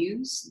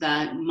reviews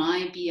that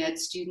my BEd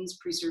students,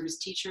 pre-service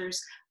teachers,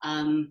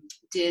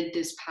 did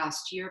this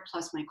past year,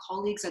 plus my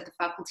colleagues at the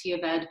Faculty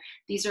of Ed.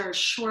 These are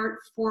short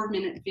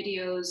 4-minute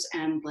videos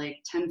and like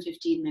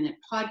 10-15-minute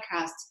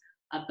podcasts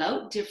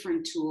about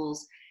different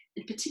tools,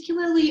 and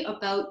particularly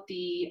about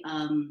the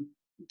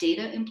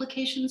data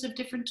implications of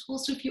different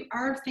tools. So if you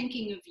are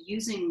thinking of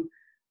using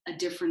a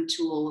different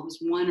tool, it was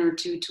 1 or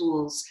 2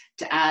 tools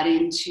to add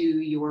into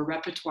your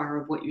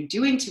repertoire of what you're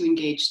doing to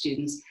engage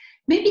students,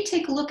 maybe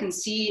take a look and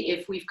see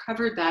if we've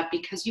covered that,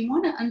 because you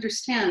want to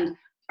understand,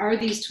 are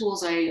these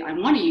tools I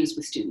want to use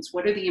with students?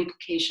 What are the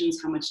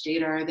implications? How much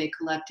data are they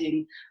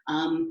collecting?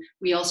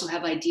 We also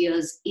have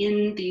ideas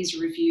in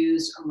these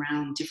reviews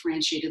around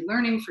differentiated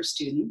learning for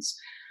students.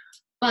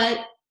 But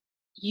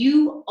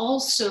you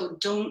also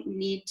don't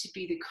need to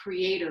be the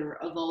creator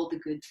of all the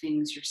good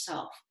things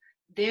yourself.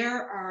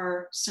 There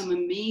are some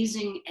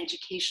amazing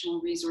educational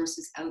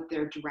resources out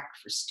there direct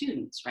for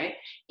students, right?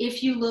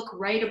 If you look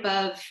right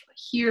above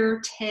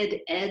here,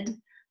 TED Ed,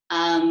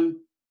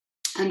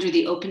 under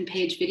the open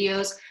page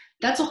videos,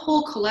 that's a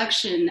whole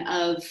collection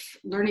of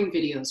learning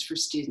videos for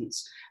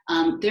students.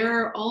 There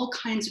are all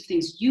kinds of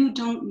things. You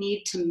don't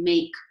need to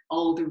make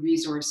all the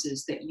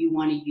resources that you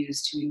want to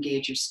use to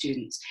engage your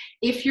students.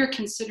 If you're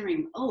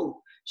considering,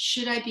 oh,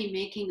 should I be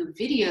making a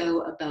video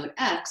about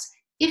X?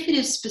 If it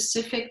is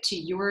specific to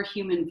your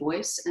human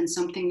voice and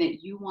something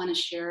that you want to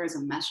share as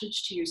a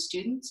message to your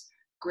students,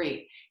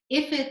 great.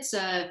 If it's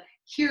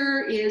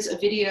here is a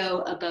video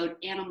about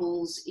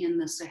animals in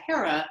the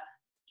Sahara,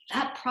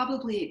 that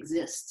probably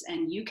exists,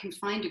 and you can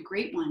find a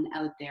great one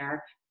out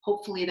there.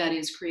 Hopefully that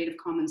is Creative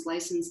Commons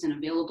licensed and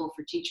available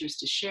for teachers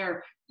to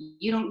share.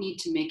 You don't need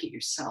to make it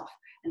yourself.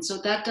 And so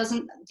that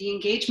the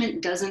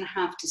engagement doesn't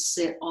have to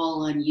sit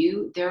all on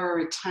you. There are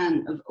a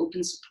ton of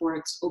open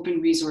supports,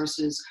 open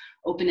resources,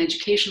 open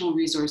educational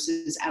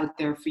resources out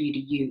there for you to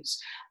use.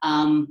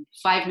 5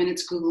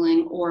 minutes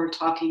Googling or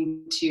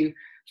talking to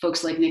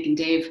folks like Nick and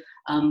Dave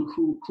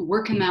who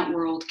work in that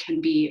world can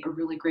be a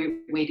really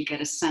great way to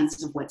get a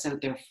sense of what's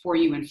out there for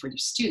you and for your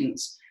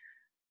students.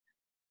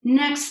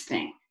 Next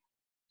thing,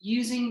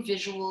 using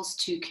visuals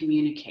to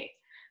communicate.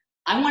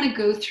 I want to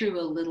go through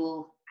a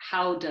little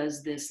how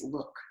does this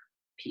look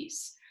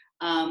piece,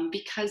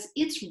 because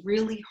it's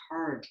really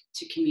hard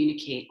to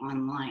communicate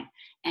online.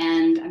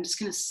 And I'm just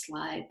going to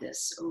slide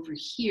this over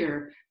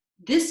here.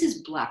 This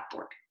is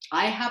Blackboard.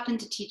 I happen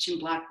to teach in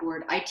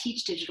Blackboard. I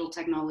teach digital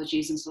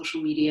technologies and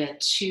social media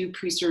to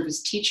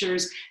pre-service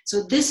teachers.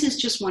 So this is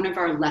just one of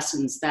our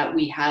lessons that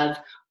we have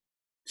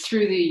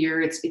through the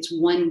year. It's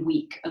 1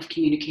 week of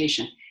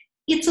communication.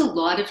 It's a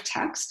lot of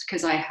text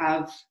because I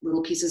have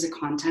little pieces of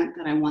content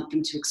that I want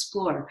them to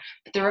explore.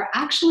 But there are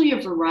actually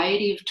a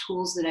variety of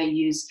tools that I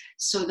use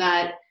so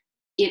that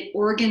it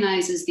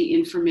organizes the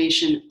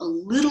information a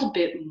little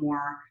bit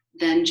more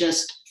than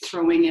just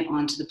throwing it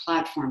onto the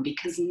platform,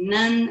 because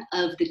none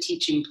of the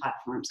teaching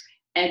platforms,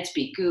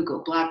 Edsby,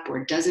 Google,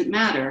 Blackboard, doesn't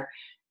matter,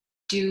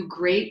 do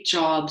great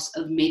jobs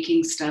of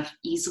making stuff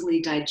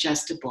easily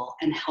digestible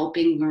and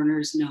helping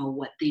learners know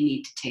what they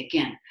need to take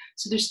in.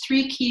 So there's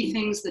 3 key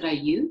things that I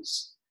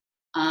use.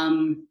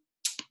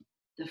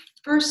 The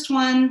first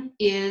one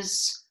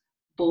is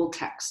bold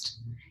text.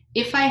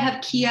 If I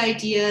have key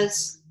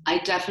ideas, I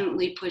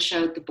definitely push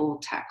out the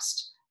bold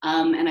text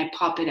and I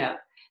pop it out.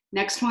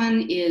 Next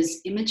one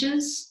is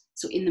images.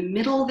 So in the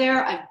middle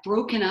there, I've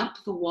broken up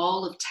the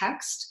wall of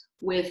text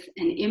with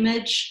an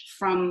image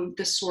from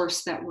the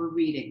source that we're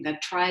reading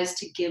that tries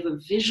to give a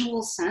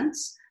visual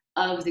sense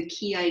of the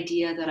key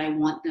idea that I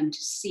want them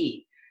to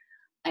see.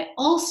 I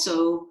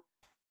also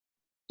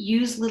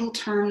use little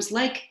terms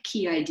like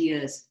key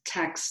ideas,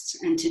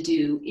 texts, and to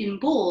do in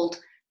bold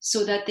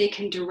so that they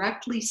can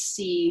directly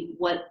see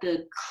what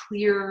the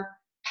clear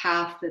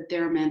path that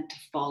they're meant to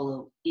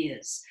follow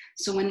is.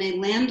 So when they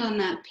land on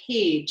that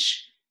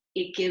page,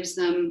 it gives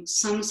them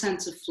some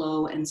sense of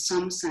flow and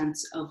some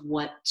sense of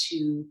what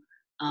to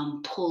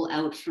pull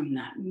out from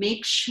that.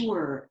 Make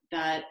sure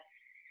that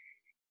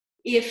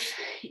if,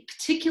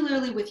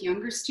 particularly with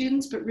younger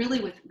students, but really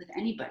with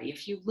anybody,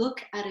 if you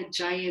look at a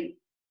giant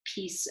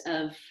piece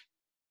of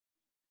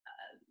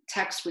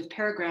text with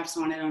paragraphs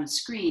on it on a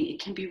screen,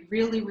 it can be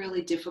really,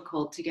 really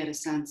difficult to get a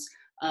sense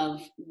of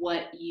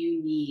what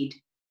you need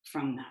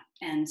from that.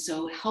 And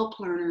so help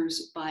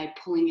learners by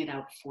pulling it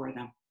out for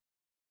them.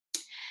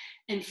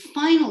 And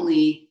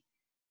finally,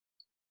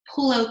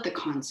 pull out the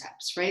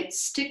concepts, right?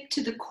 Stick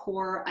to the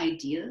core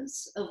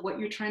ideas of what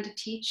you're trying to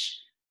teach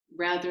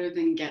rather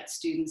than get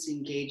students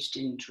engaged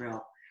in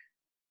drill.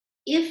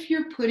 If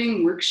you're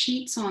putting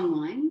worksheets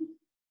online,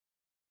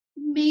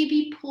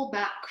 maybe pull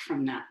back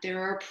from that.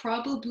 There are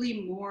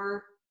probably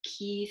more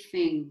key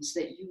things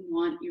that you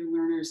want your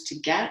learners to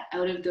get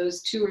out of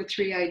those 2 or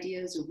 3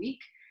 ideas a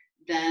week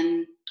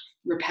than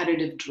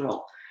repetitive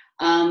drill.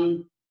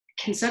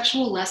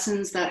 Conceptual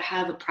lessons that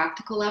have a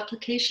practical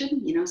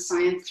application, you know,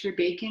 science through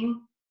baking,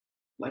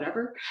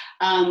 whatever,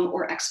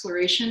 or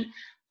exploration,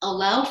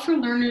 allow for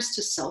learners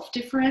to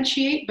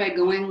self-differentiate by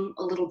going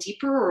a little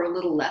deeper or a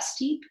little less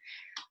deep.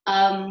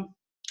 And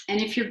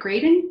if you're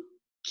grading,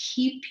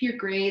 keep your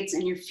grades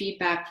and your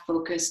feedback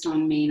focused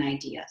on main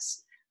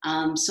ideas.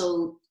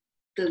 So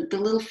the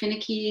little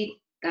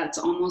finicky, that's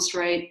almost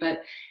right,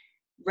 but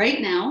right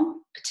now,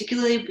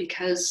 particularly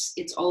because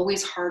it's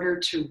always harder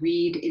to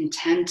read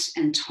intent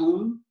and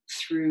tone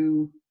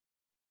through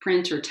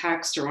print or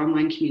text or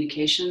online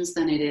communications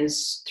than it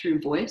is through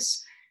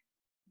voice,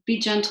 be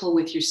gentle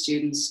with your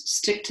students,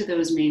 stick to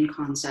those main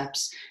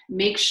concepts,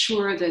 make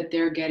sure that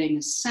they're getting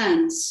a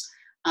sense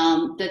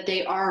that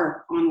they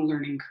are on a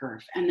learning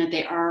curve and that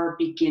they are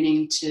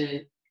beginning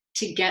to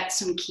get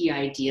some key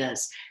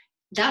ideas.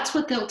 That's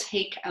what they'll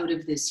take out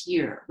of this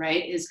year,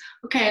 right? Is,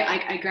 okay,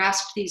 I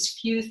grasped these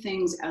few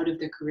things out of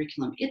the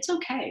curriculum. It's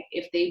okay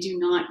if they do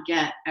not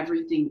get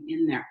everything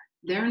in there.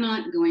 They're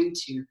not going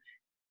to.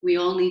 We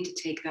all need to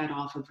take that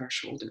off of our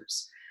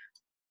shoulders.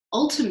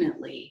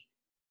 Ultimately,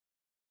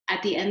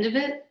 at the end of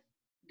it,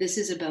 this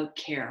is about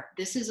care.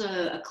 This is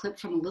a clip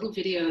from a little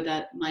video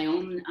that my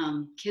own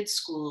kids'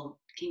 school,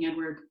 King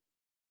Edward,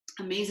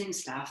 amazing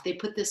staff, they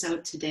put this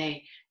out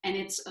today. And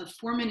it's a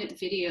 4-minute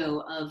video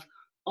of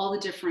all the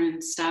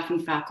different staff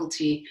and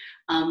faculty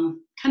kind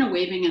of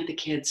waving at the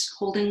kids,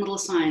 holding little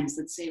signs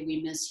that say,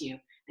 "We miss you."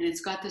 And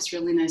it's got this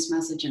really nice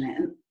message in it.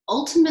 And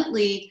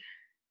ultimately,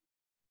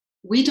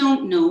 we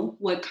don't know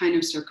what kind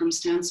of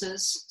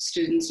circumstances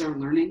students are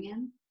learning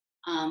in.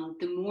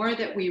 The more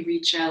that we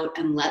reach out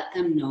and let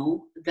them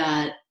know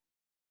that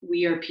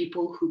we are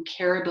people who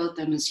care about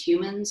them as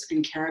humans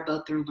and care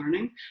about their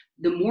learning,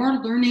 the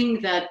more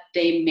learning that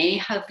they may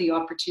have the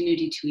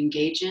opportunity to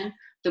engage in,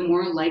 the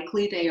more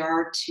likely they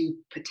are to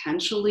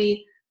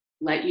potentially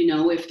let you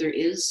know if there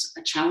is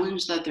a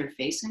challenge that they're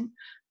facing.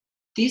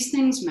 These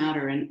things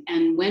matter.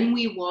 And when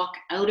we walk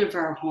out of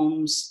our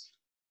homes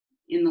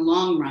in the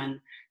long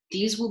run,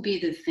 these will be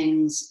the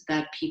things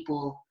that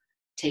people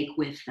take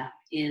with them,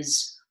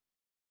 is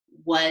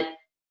what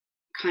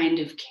kind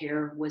of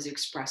care was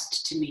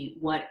expressed to me?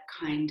 What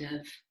kind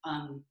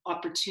of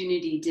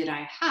opportunity did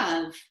I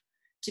have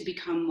to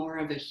become more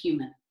of a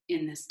human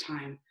in this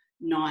time?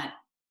 Not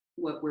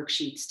what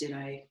worksheets did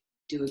I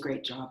do a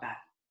great job at?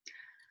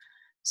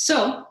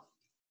 So,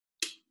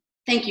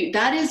 thank you.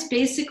 That is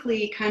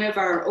basically kind of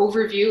our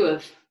overview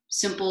of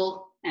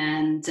simple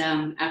and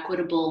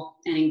equitable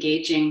and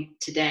engaging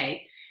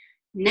today.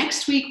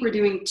 Next week, we're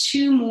doing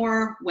 2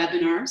 more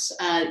webinars.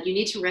 You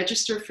need to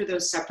register for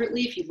those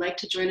separately. If you'd like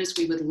to join us,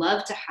 we would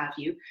love to have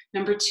you.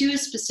 Number 2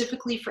 is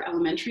specifically for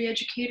elementary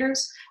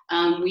educators.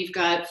 We've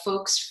got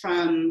folks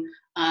from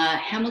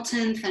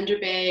Hamilton, Thunder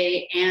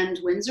Bay, and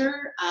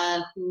Windsor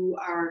who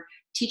are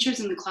teachers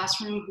in the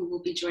classroom who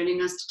will be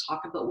joining us to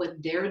talk about what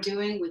they're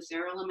doing with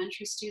their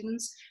elementary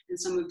students and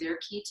some of their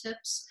key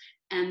tips.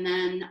 And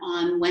then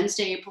on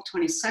Wednesday, April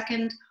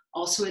 22nd,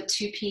 also at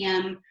 2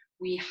 p.m.,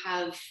 We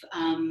have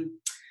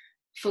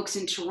folks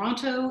in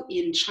Toronto,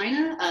 in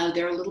China.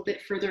 They're a little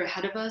bit further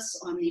ahead of us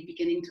on the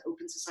beginning to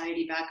open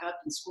society back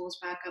up and schools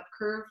back up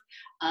curve,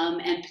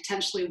 and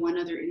potentially one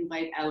other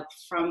invite out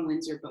from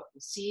Windsor, but we'll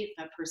see if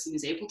that person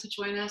is able to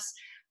join us.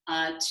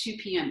 2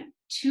 p.m.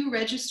 To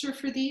register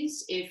for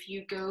these, if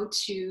you go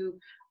to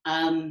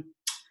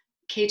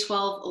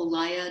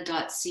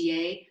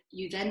K12olaya.ca,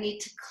 you then need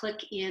to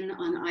click in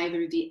on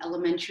either the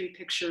elementary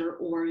picture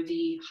or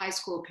the high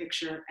school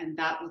picture, and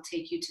that will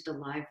take you to the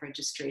live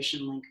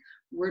registration link.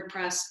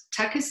 WordPress,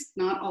 tech is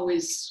not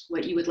always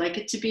what you would like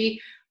it to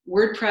be.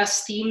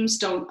 WordPress themes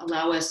don't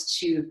allow us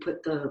to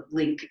put the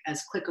link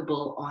as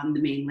clickable on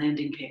the main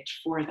landing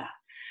page for that,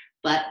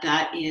 but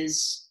that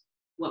is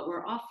what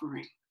we're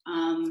offering.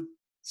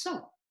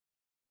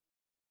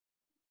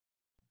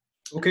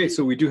 Okay,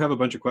 so we do have a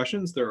bunch of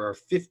questions. There are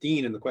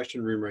 15 in the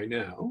question room right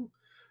now.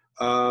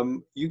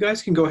 You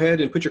guys can go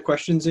ahead and put your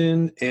questions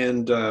in,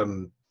 and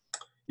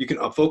you can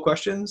upvote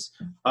questions.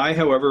 I,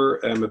 however,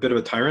 am a bit of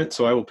a tyrant,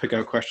 so I will pick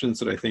out questions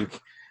that I think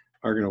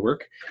are going to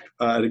work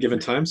at a given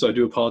time, so I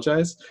do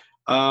apologize.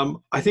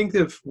 I think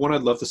the one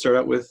I'd love to start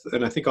out with,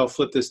 and I think I'll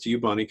flip this to you,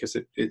 Bonnie, because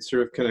it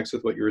sort of connects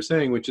with what you were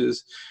saying, which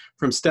is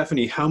from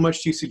Stephanie: how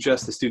much do you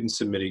suggest the students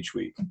submit each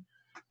week?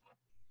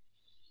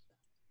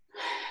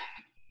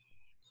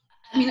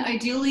 I mean,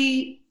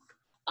 ideally,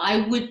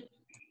 I would,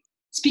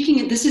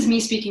 this is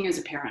me speaking as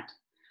a parent.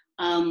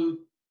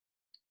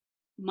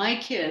 My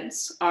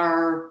kids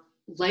are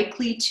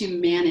likely to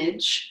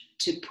manage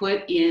to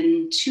put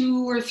in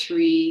 2 or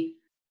 3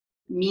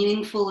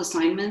 meaningful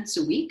assignments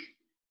a week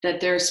that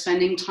they're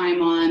spending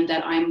time on,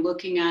 that I'm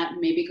looking at and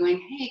maybe going,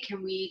 hey,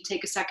 can we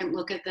take a second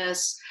look at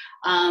this?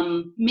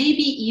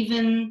 Maybe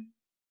even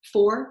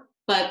 4,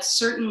 but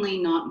certainly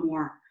not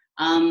more,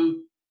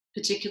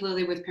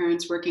 particularly with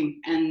parents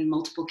working and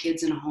multiple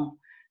kids in a home.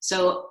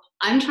 So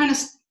I'm trying to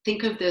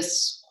think of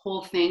this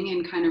whole thing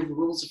in kind of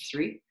rules of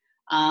 3.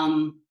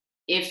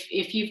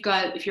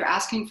 If you're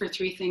asking for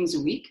 3 things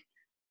a week,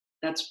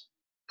 that's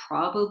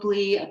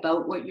probably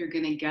about what you're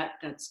going to get.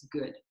 That's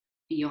good.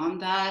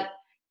 Beyond that,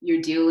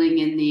 you're dealing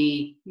in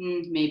the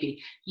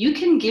maybe. You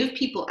can give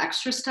people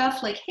extra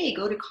stuff like, hey,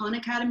 go to Khan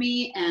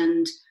Academy,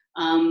 and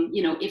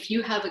if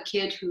you have a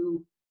kid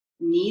who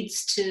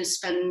needs to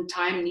spend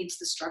time, needs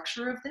the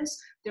structure of this,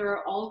 there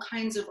are all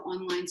kinds of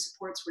online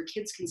supports where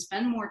kids can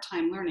spend more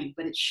time learning,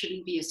 but it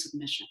shouldn't be a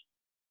submission.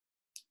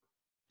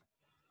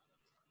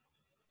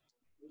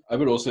 I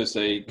would also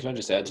say, can I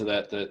just add to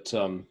that, that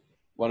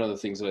one of the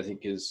things that I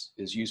think is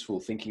useful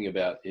thinking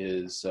about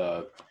is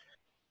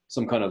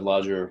some kind of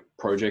larger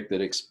project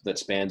that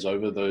spans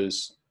over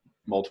those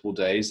multiple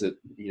days, that,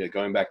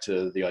 going back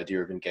to the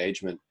idea of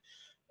engagement,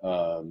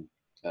 a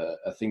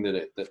thing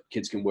that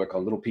kids can work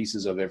on little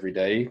pieces of every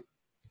day.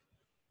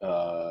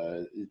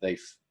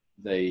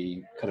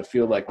 They kind of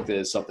feel like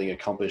there's something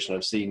accomplished. And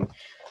I've seen,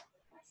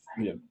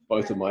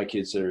 both of my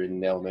kids are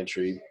in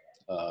elementary,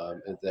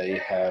 and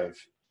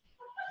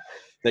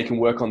they can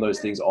work on those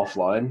things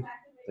offline.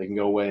 They can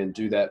go away and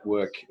do that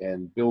work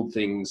and build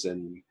things,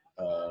 and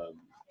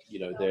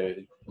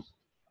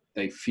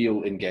they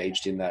feel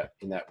engaged in that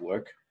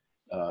work,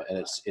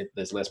 and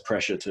there's less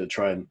pressure to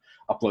try and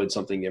upload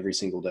something every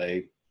single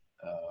day,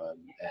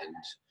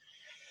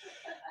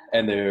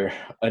 and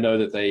I know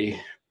that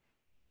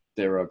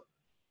there are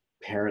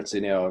parents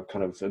in our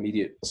kind of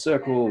immediate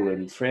circle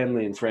and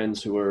family and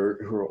friends who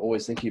are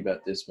always thinking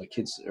about this. My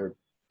kids are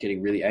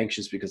getting really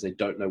anxious because they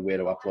don't know where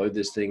to upload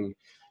this thing.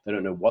 They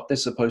don't know what they're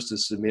supposed to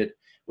submit.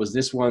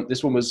 This one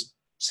was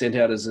sent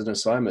out as an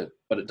assignment,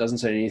 but it doesn't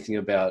say anything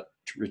about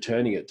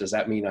returning it. Does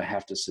that mean I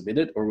have to submit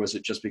it? Or was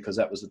it just because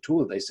that was the tool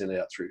that they sent it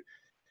out through?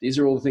 These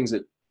are all the things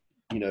that,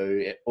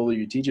 all of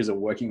you teachers are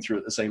working through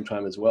at the same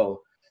time as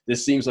well.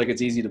 This seems like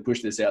it's easy to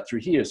push this out through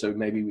here, so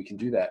maybe we can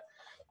do that.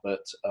 But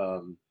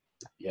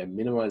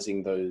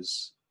minimizing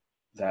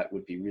that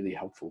would be really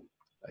helpful,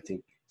 I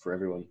think, for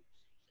everyone.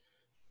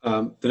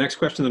 The next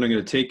question that I'm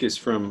going to take is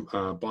from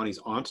Bonnie's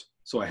aunt,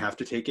 so I have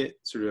to take it.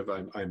 Sort of,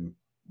 I'm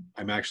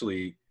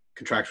actually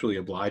contractually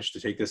obliged to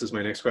take this as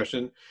my next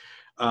question.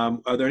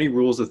 Are there any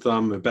rules of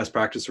thumb and best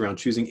practice around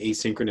choosing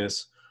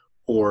asynchronous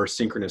or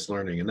synchronous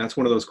learning? And that's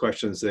one of those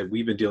questions that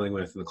we've been dealing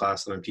with in the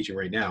class that I'm teaching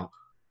right now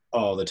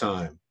all the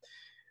time.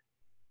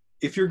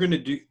 If you're going to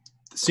do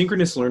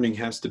synchronous learning,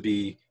 has to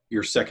be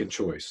your second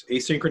choice.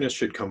 Asynchronous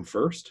should come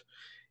first.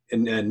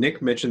 And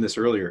Nick mentioned this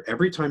earlier.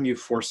 Every time you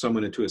force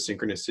someone into a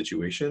synchronous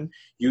situation,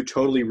 you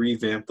totally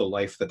revamp the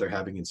life that they're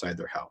having inside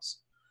their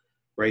house,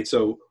 right?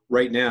 So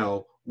right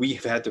now,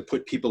 we've had to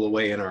put people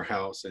away in our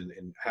house and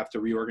have to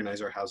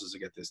reorganize our houses to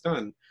get this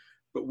done.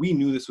 But we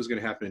knew this was going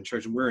to happen in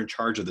church, and we're in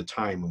charge of the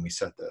time when we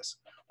set this.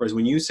 Whereas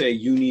when you say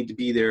you need to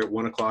be there at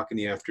 1 o'clock in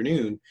the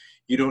afternoon,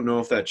 you don't know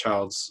if that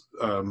child's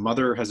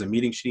mother has a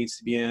meeting she needs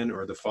to be in,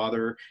 or the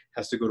father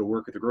has to go to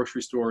work at the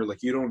grocery store.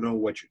 Like, you don't know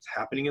what's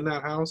happening in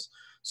that house.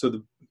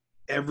 So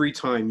every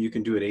time you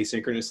can do it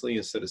asynchronously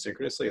instead of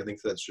synchronously, I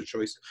think that's the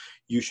choice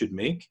you should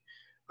make.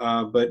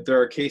 But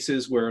there are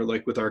cases where,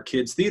 like with our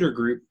kids theater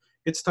group,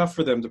 it's tough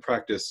for them to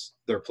practice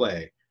their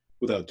play.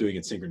 without doing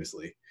it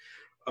synchronously.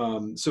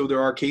 So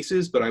there are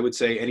cases, but I would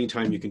say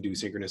anytime you can do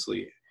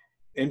synchronously,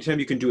 anytime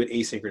you can do it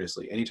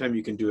asynchronously, anytime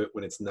you can do it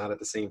when it's not at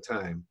the same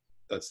time,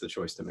 that's the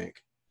choice to make.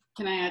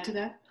 Can I add to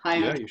that? Hi.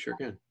 Yeah, you sure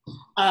can.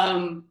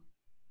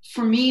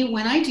 For me,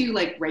 when I do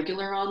like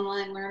regular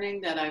online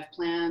learning that I've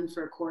planned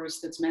for a course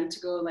that's meant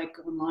to go like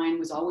online,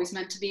 was always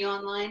meant to be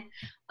online,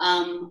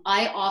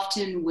 I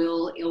often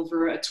will,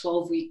 over a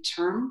 12-week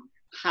term,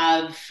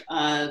 have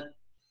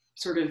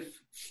sort of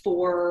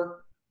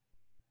 4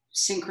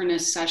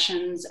 synchronous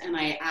sessions, and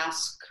I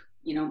ask,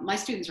 you know, my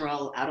students are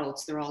all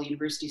adults, they're all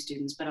university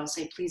students, but I'll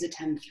say, please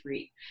attend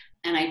 3.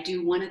 And I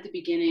do 1 at the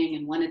beginning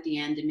and 1 at the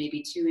end and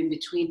maybe 2 in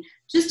between,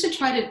 just to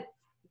try to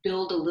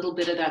build a little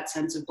bit of that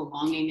sense of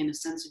belonging and a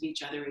sense of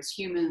each other as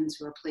humans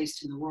who are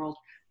placed in the world.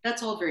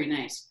 That's all very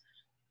nice.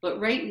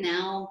 But right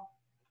now,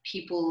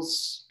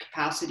 people's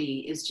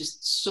capacity is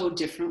just so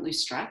differently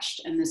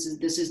stretched, and this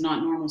is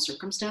not normal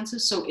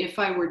circumstances. So if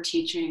I were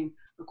teaching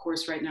a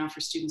course right now for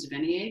students of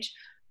any age,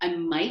 I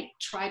might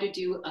try to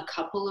do a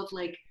couple of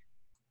like,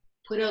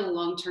 put out a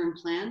long-term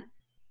plan.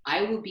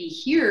 I will be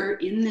here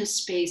in this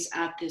space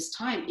at this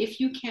time. If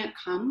you can't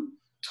come,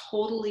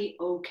 totally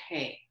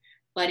okay.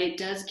 But it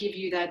does give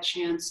you that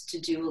chance to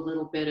do a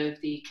little bit of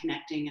the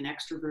connecting and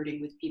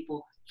extroverting with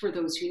people for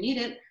those who need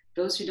it.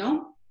 Those who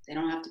don't, they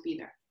don't have to be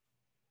there.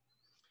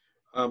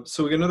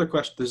 So we got another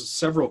question. There's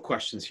several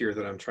questions here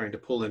that I'm trying to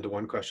pull into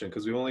one question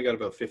because we've only got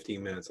about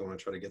 15 minutes. I want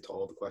to try to get to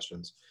all the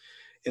questions.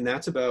 And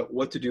that's about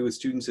what to do with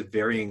students at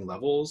varying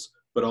levels,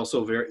 but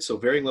also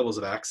varying levels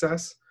of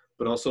access,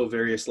 but also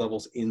various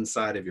levels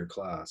inside of your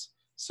class.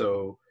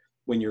 So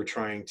when you're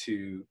trying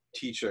to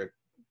teach a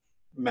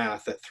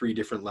math at 3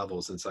 different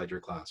levels inside your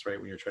class, right?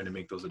 When you're trying to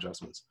make those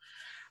adjustments.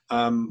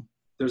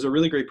 There's a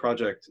really great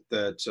project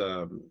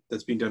that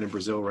that's being done in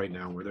Brazil right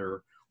now, where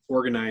they're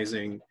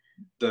organizing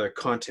the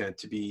content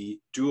to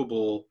be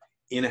doable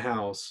in a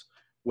house,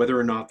 whether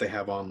or not they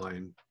have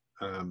online.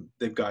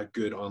 They've got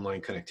good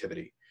online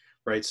connectivity,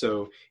 right?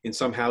 So in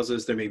some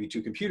houses, there may be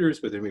 2 computers,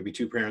 but there may be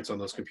 2 parents on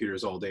those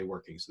computers all day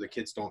working. So the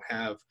kids don't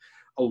have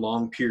a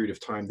long period of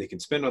time they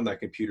can spend on that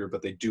computer,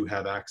 but they do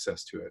have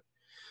access to it.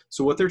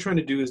 So what they're trying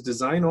to do is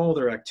design all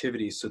their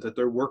activities so that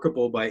they're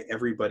workable by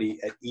everybody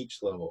at each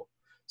level.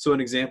 So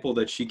an example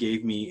that she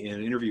gave me in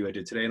an interview I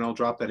did today, and I'll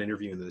drop that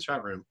interview into the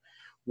chat room,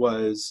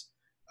 was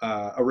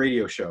a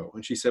radio show.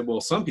 And she said,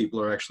 well, some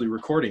people are actually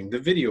recording the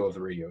video of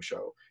the radio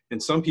show.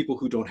 And some people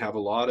who don't have a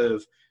lot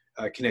of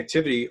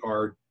connectivity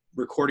are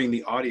recording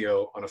the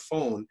audio on a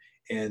phone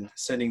and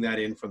sending that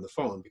in from the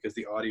phone because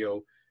the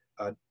audio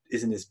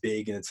isn't as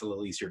big and it's a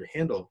little easier to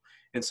handle.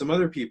 And some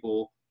other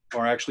people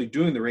are actually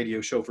doing the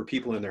radio show for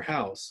people in their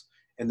house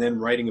and then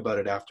writing about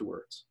it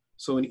afterwards.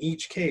 So in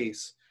each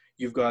case,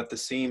 you've got the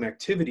same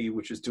activity,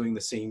 which is doing the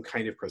same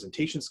kind of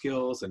presentation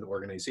skills and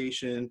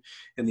organization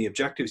and the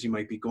objectives you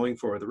might be going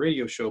for the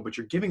radio show, but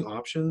you're giving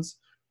options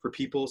for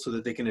people so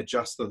that they can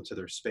adjust them to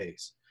their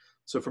space.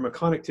 So from a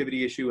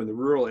connectivity issue in the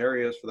rural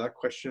areas, for that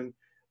question,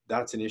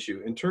 that's an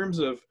issue. In terms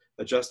of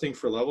adjusting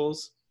for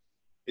levels,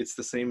 it's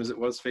the same as it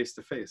was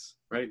face-to-face,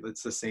 right?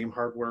 It's the same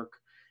hard work.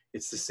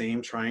 It's the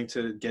same trying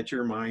to get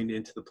your mind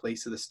into the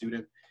place of the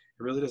student.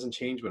 It really doesn't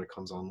change when it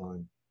comes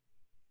online.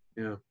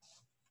 Yeah.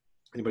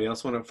 Anybody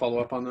else want to follow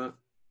up on that?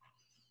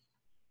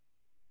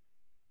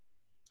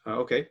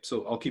 Okay,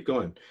 so I'll keep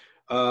going.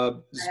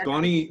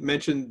 Bonnie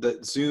mentioned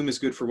that Zoom is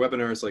good for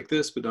webinars like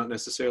this, but not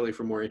necessarily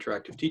for more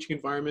interactive teaching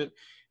environment.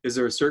 Is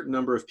there a certain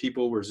number of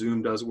people where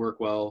Zoom does work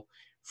well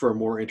for a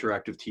more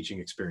interactive teaching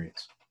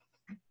experience?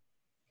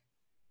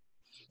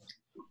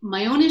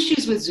 My own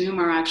issues with Zoom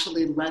are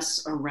actually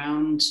less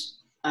around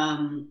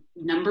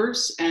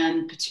numbers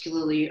and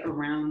particularly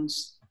around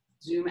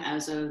Zoom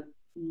as a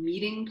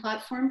meeting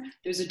platform.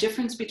 There's a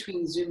difference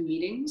between Zoom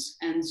meetings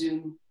and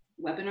Zoom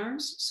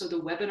webinars. So the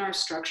webinar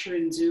structure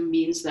in Zoom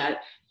means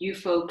that you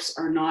folks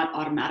are not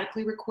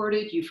automatically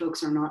recorded. You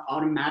folks are not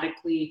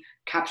automatically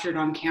captured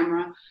on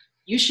camera.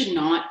 You should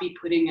not be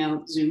putting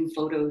out Zoom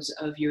photos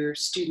of your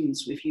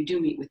students if you do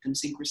meet with them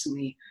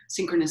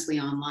synchronously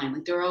online.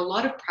 Like, there are a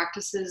lot of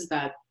practices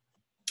that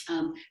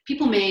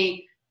people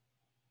may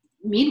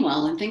mean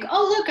well and think,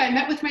 oh, look, I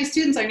met with my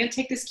students. I'm going to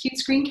take this cute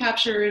screen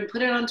capture and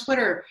put it on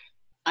Twitter.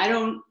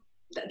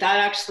 That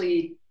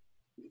actually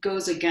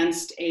goes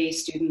against a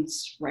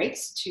student's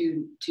rights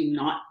to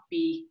not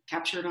be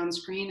captured on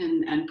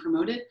screen and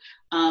promoted.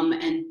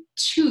 And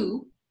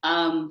 2,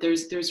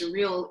 there's a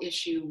real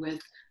issue with,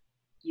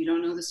 you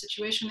don't know the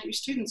situation that your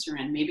students are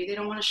in. Maybe they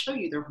don't want to show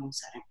you their home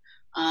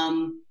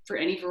setting for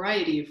any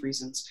variety of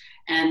reasons.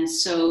 And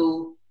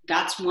so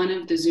that's one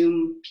of the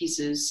Zoom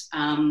pieces.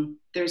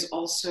 There's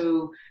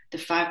also the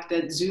fact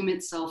that Zoom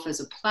itself as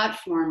a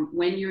platform,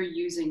 when you're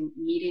using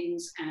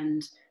meetings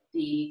and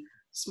the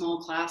small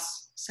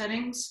class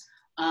settings,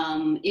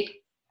 it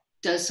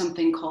does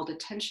something called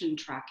attention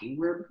tracking,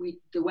 where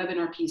the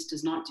webinar piece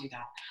does not do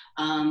that.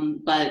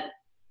 But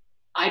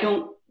I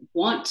don't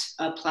want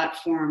a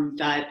platform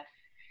that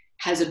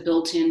has a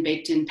built-in,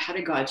 baked-in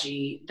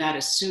pedagogy that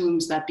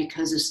assumes that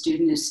because a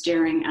student is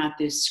staring at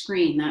this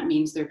screen, that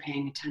means they're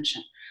paying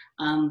attention.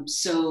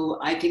 So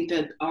I think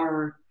that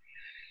our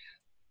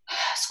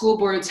school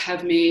boards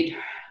have made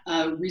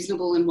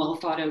reasonable and well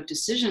thought out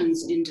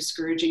decisions in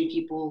discouraging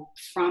people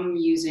from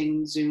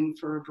using Zoom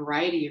for a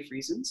variety of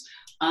reasons.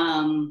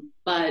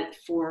 But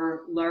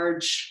for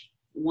large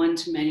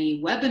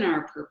one-to-many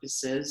webinar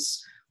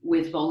purposes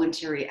with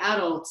voluntary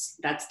adults,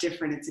 that's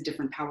different. It's a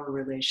different power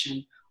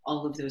relation,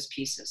 all of those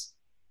pieces.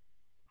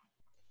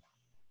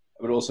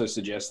 I would also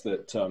suggest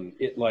that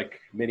it, like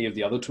many of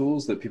the other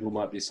tools that people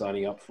might be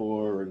signing up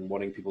for and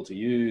wanting people to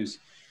use,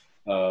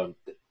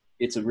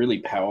 it's a really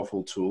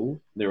powerful tool.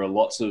 There are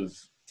lots of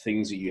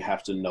things that you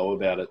have to know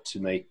about it to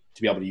be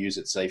able to use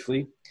it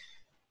safely.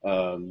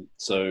 So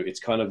it's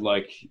kind of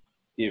like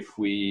if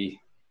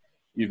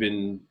you've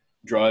been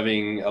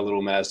driving a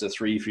little Mazda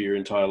 3 for your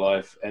entire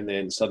life, and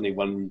then suddenly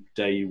one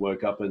day you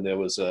woke up and there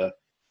was a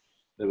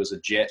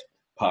jet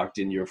parked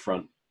in your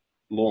front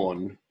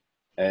lawn,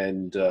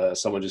 and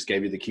someone just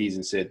gave you the keys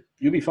and said,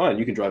 "You'll be fine,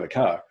 you can drive a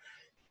car."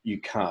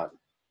 You can't.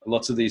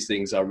 Lots of these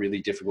things are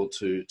really difficult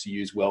to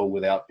use well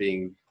without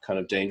being kind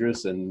of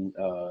dangerous, and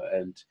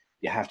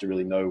you have to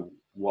really know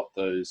what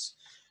those,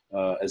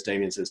 as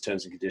Damien says,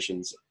 terms and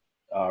conditions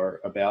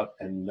are about,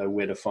 and know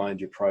where to find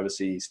your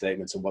privacy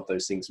statements and what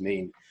those things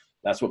mean.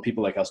 That's what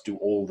people like us do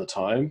all the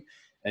time,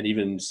 and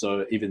even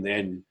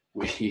then,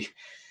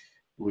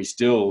 we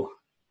still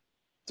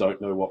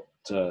don't know what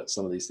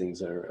some of these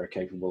things are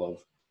capable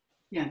of.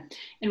 Yeah,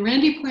 and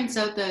Randy points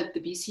out that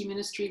the BC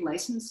ministry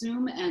licensed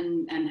Zoom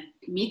and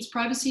meets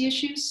privacy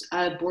issues.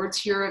 Boards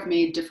here have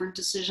made different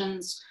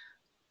decisions.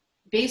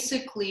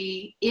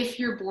 Basically, if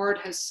your board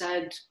has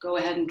said, go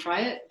ahead and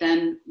try it,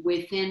 then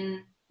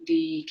within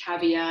the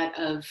caveat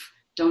of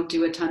don't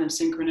do a ton of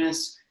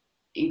synchronous,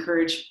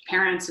 encourage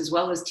parents as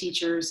well as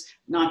teachers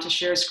not to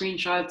share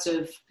screenshots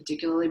of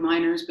particularly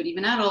minors, but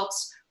even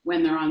adults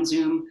when they're on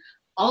Zoom.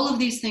 All of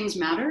these things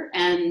matter,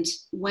 and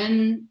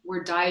when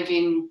we're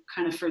diving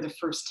kind of for the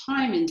first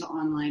time into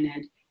online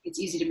ed, it's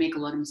easy to make a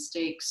lot of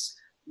mistakes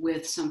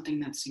with something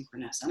that's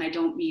synchronous. And I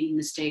don't mean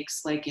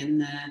mistakes like in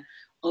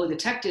the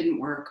tech didn't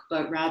work,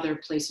 but rather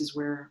places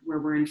where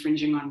we're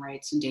infringing on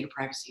rights and data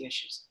privacy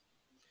issues.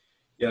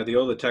 Yeah,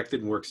 the tech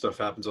didn't work stuff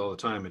happens all the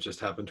time. It just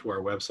happened to our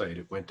website.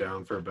 It went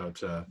down for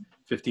about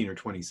 15 or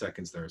 20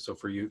 seconds there. So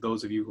for you,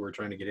 those of you who are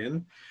trying to get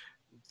in,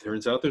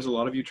 turns out there's a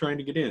lot of you trying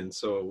to get in,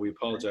 so we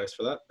apologize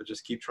for that, but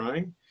just keep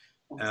trying.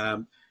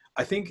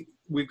 I think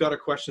we've got a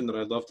question that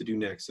I'd love to do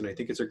next, and I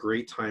think it's a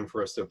great time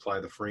for us to apply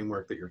the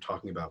framework that you're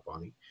talking about,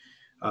 Bonnie.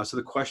 So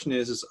the question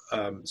is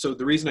so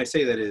the reason I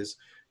say that is,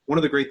 one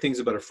of the great things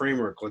about a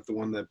framework like the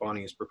one that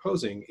Bonnie is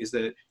proposing is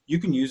that you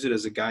can use it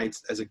as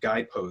a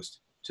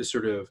guidepost to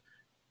sort of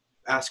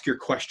ask your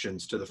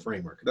questions to the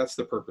framework. That's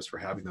the purpose for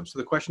having them. So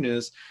the question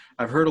is,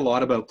 I've heard a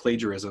lot about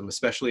plagiarism,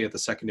 especially at the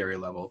secondary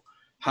level.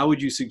 How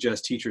would you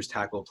suggest teachers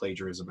tackle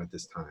plagiarism at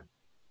this time?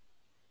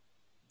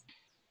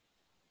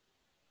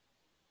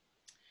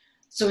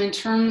 So in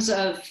terms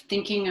of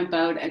thinking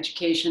about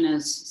education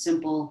as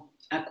simple,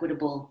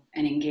 equitable,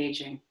 and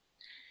engaging,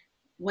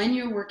 when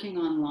you're working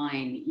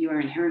online, you are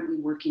inherently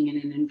working in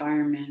an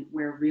environment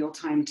where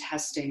real-time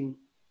testing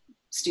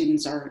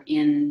students are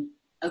in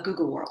a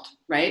Google world,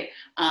 right?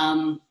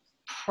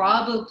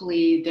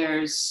 Probably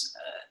there's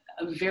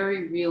a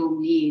very real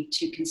need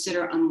to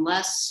consider,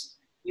 unless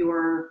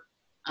your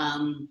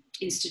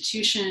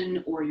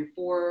institution or your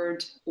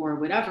board or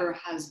whatever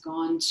has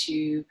gone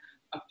to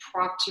a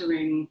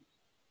proctoring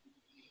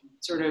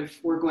sort of,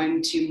 we're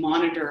going to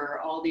monitor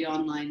all the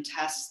online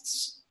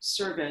tests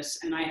service,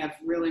 and I have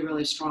really,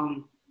 really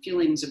strong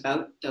feelings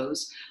about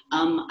those.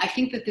 I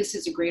think that this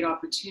is a great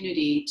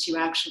opportunity to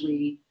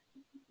actually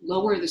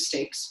lower the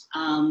stakes,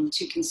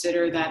 to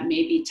consider that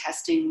maybe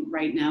testing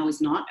right now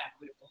is not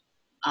equitable.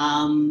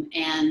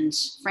 And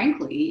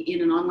frankly,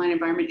 in an online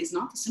environment is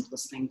not the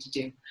simplest thing to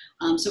do.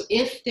 So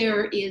if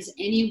there is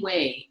any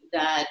way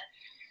that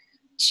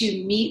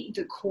to meet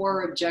the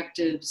core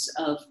objectives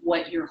of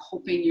what you're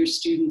hoping your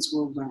students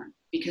will learn,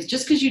 because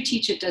just because you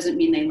teach it doesn't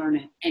mean they learn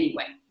it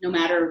anyway, no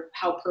matter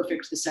how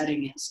perfect the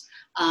setting is.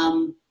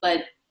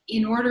 But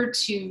in order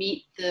to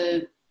meet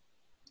the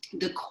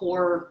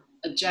core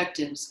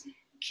objectives,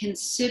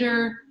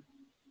 consider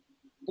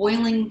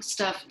boiling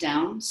stuff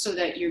down so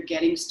that you're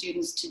getting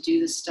students to do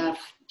the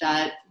stuff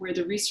that where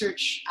the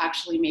research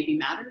actually maybe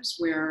matters,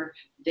 where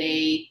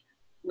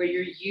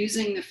you're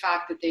using the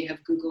fact that they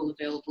have Google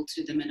available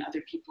to them and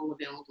other people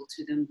available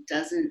to them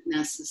doesn't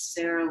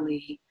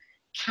necessarily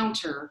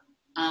counter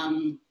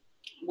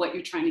what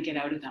you're trying to get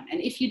out of them.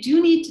 And if you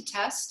do need to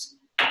test,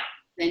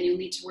 then you'll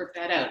need to work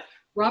that out.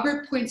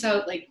 Robert points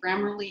out, like,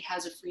 Grammarly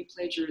has a free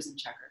plagiarism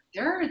checker.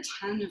 There are a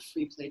ton of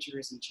free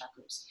plagiarism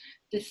checkers.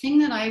 The thing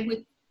that I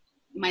would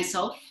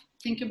myself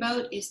think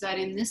about is that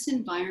in this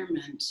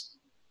environment,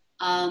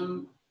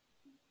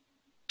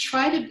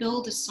 try to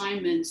build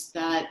assignments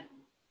that,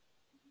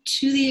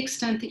 to the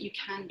extent that you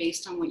can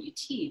based on what you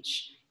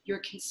teach,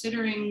 you're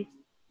considering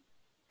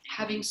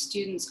having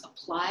students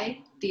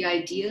apply the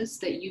ideas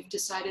that you've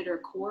decided are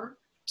core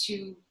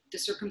to the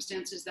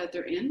circumstances that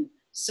they're in,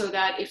 so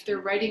that if they're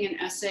writing an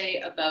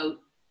essay about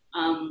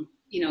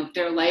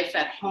their life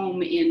at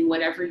home in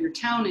whatever your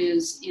town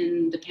is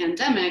in the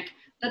pandemic,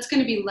 that's going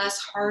to be less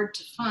hard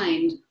to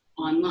find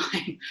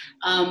online.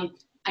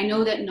 I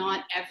know that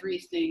not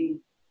everything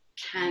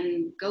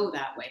can go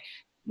that way.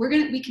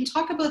 We can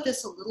talk about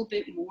this a little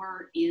bit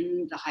more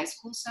in the high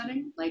school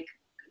setting, like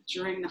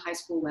during the high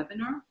school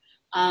webinar.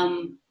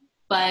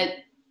 But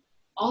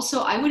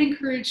also, I would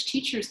encourage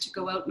teachers to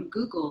go out and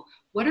Google,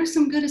 what are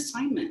some good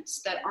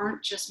assignments that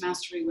aren't just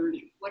mastery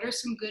learning? What are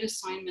some good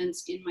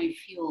assignments in my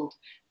field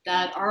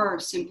that are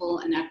simple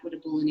and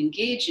equitable and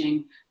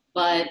engaging,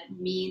 but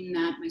mean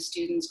that my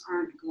students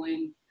aren't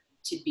going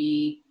to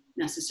be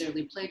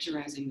necessarily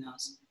plagiarizing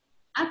those?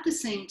 At the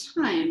same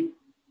time,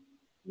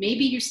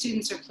 maybe your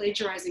students are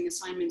plagiarizing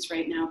assignments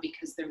right now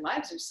because their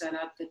lives are set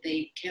up that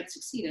they can't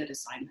succeed at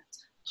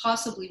assignments.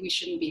 Possibly we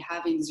shouldn't be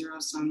having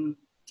zero-sum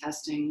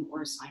testing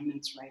or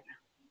assignments right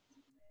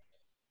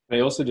now. I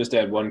also just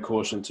add one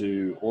caution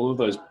to all of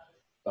those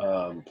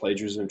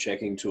plagiarism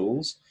checking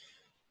tools.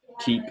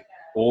 Keep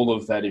all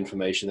of that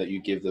information that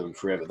you give them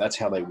forever. That's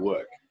how they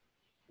work,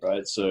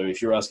 right? So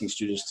if you're asking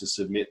students to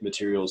submit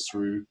materials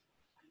through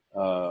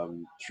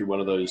one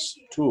of those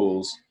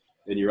tools,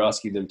 then you're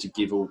asking them to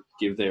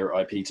give their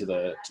IP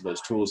to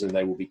those tools, and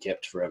they will be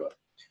kept forever.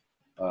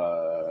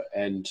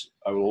 And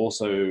I will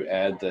also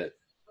add that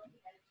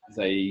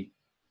they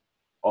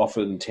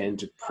often tend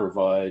to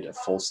provide a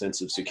false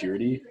sense of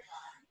security.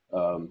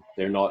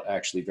 They're not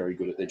actually very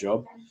good at their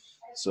job,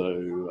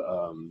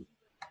 so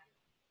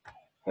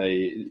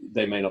they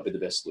may not be the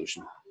best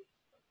solution.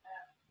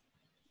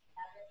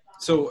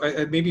 So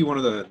maybe one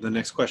of the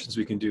next questions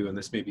we can do, and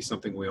this may be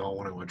something we all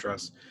want to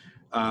address.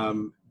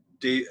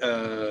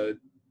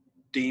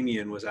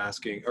 Damien was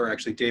asking, or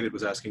actually David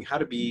was asking,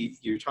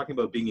 you're talking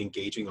about being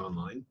engaging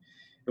online.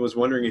 I was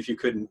wondering if you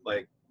could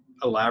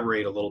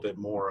elaborate a little bit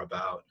more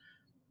about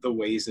the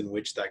ways in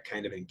which that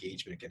kind of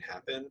engagement can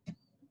happen.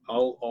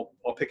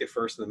 I'll pick it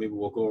first, and then maybe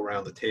we'll go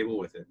around the table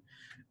with it.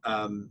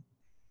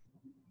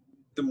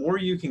 The more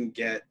you can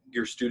get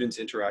your students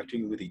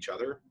interacting with each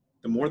other,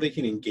 the more they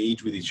can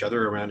engage with each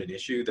other around an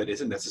issue that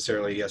isn't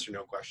necessarily a yes or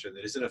no question,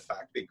 that isn't a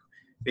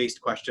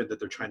fact-based question that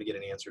they're trying to get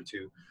an answer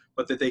to,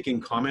 but that they can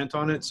comment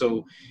on it.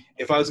 So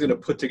if I was going to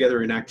put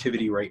together an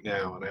activity right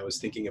now, and I was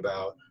thinking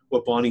about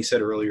what Bonnie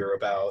said earlier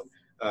about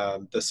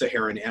the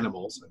Saharan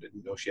animals, I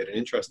didn't know she had an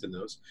interest in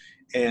those,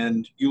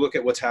 and you look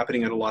at what's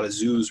happening at a lot of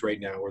zoos right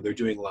now where they're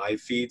doing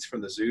live feeds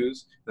from the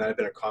zoos, and that had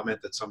been a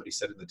comment that somebody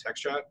said in the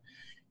text chat.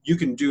 You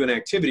can do an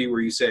activity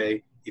where you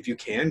say, if you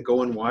can,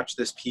 go and watch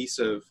this piece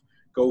of,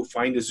 go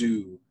find a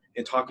zoo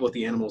and talk about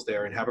the animals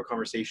there and have a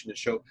conversation and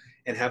show,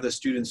 and have the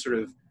students sort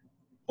of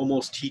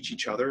almost teach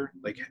each other,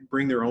 like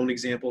bring their own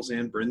examples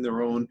in, bring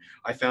their own,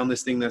 I found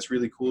this thing that's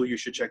really cool, you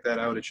should check that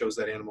out, it shows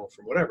that animal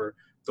from whatever.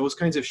 Those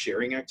kinds of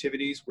sharing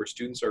activities where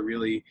students are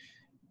really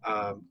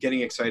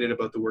getting excited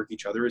about the work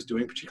each other is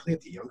doing, particularly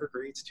at the younger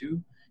grades too,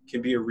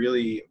 can be a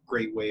really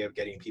great way of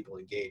getting people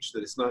engaged,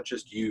 that it's not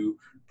just you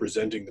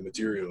presenting the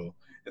material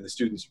and the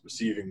students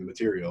receiving the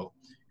material.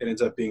 It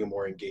ends up being a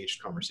more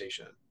engaged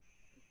conversation.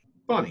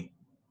 Bonnie.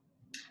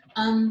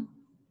 I'm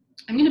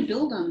going to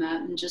build on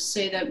that and just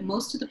say that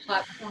most of the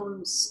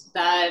platforms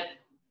that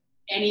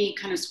any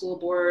kind of school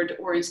board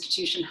or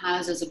institution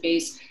has as a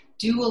base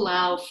do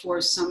allow for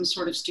some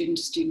sort of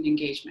student-to-student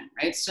engagement,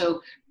 right?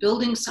 So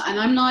building, and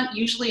I'm not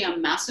usually a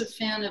massive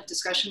fan of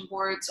discussion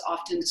boards.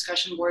 Often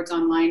discussion boards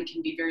online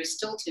can be very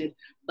stilted,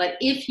 but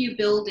if you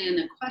build in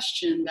a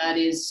question that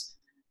is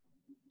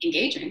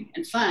engaging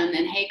and fun,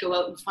 and hey, go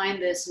out and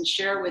find this and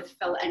share with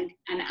fellow, and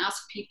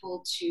ask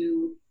people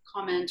to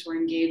comment or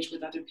engage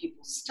with other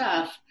people's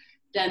stuff,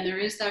 then there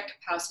is that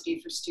capacity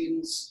for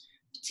students,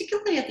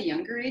 particularly at the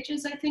younger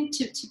ages, I think,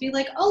 to be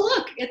like, oh,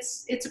 look,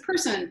 it's a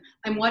person.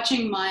 I'm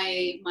watching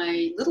my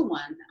little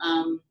one.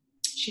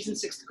 She's in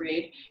 6th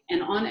grade,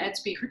 and on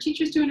Edsby, her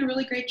teacher's doing a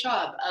really great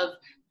job of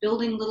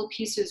building little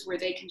pieces where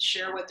they can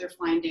share what they're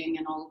finding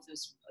and all of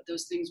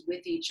those things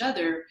with each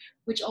other,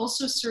 which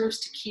also serves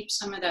to keep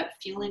some of that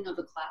feeling of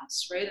a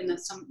class, right? And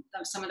that's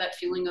some of that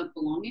feeling of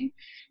belonging.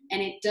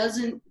 And it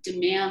doesn't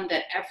demand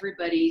that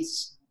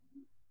everybody's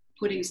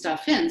putting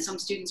stuff in. Some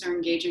students are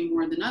engaging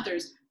more than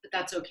others, but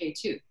that's okay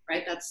too,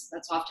 right? That's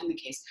often the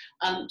case.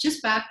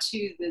 Just back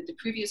to the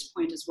previous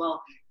point as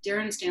well,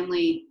 Darren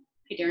Stanley,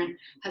 hey Darren,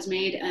 has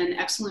made an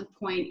excellent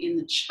point in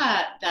the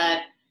chat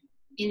that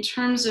in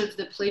terms of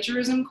the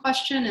plagiarism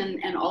question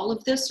and all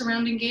of this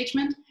around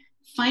engagement,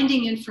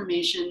 finding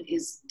information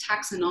is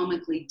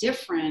taxonomically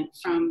different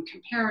from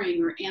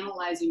comparing or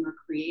analyzing or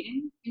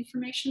creating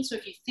information. So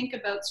if you think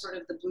about sort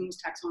of the Bloom's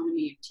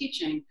taxonomy of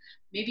teaching,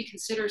 maybe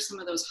consider some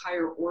of those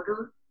higher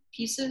order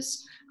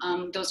pieces,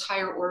 those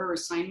higher order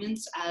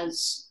assignments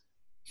as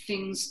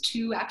things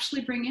to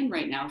actually bring in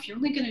right now. If you're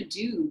only going to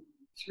do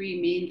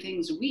 3 main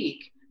things a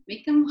week,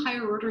 make them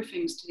higher order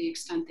things to the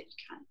extent that you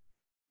can.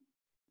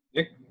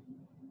 Nick,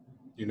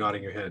 you're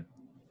nodding your head.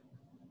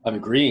 I'm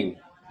agreeing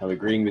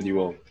with you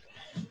all.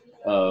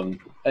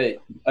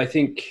 I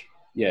think,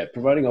 yeah,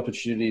 providing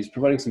opportunities,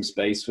 providing some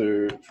space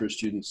for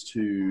students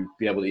to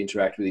be able to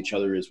interact with each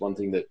other is one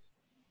thing that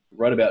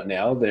right about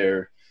now,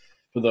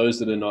 for those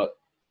that are not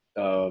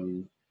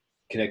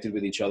connected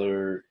with each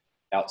other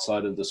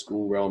outside of the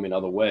school realm in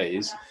other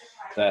ways,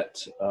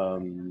 that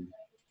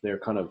they're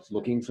kind of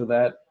looking for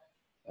that.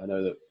 I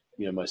know that,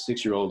 you know, my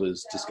 6-year-old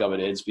has discovered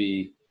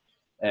Edsby,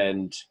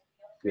 and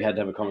we had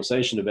to have a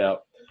conversation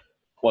about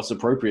what's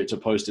appropriate to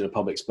post in a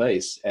public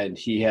space. And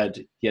he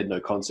had no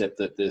concept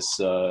that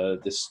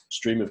this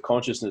stream of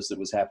consciousness that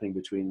was happening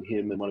between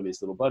him and one of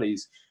his little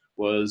buddies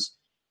was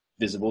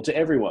visible to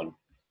everyone.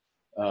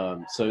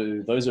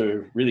 So those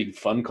are really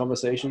fun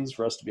conversations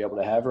for us to be able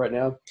to have right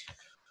now,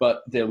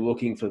 but they're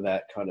looking for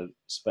that kind of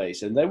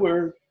space. And they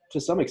were, to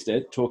some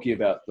extent, talking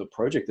about the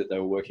project that they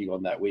were working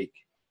on that week.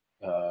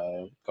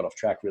 Got off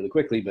track really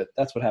quickly, but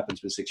that's what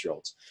happens with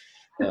 6-year-olds.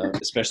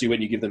 Especially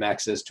when you give them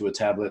access to a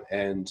tablet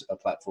and a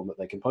platform that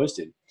they can post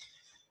in.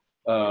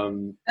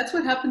 That's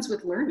what happens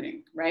with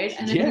learning, right?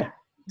 And yeah,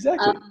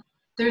 exactly.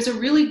 There's a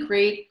really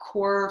great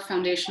core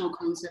foundational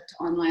concept to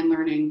online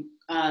learning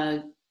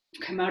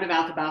come out of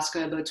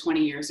Athabasca about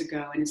 20 years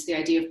ago, and it's the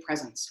idea of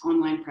presence,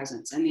 online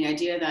presence, and the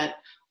idea that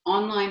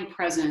online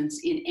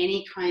presence in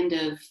any kind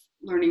of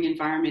learning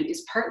environment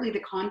is partly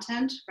the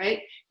content, right?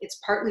 It's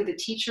partly the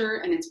teacher,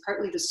 and it's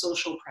partly the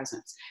social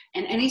presence.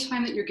 And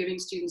anytime that you're giving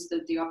students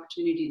the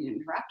opportunity to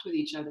interact with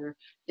each other,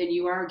 then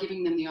you are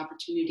giving them the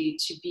opportunity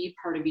to be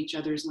part of each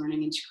other's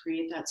learning and to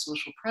create that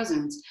social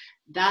presence.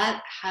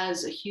 That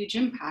has a huge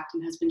impact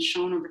and has been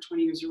shown over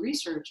 20 years of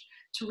research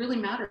to really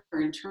matter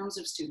in terms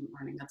of student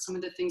learning. That some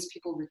of the things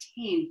people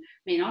retain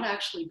may not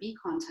actually be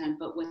content,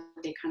 but what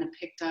they kind of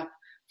picked up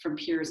from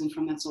peers and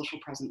from that social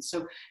presence.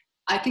 So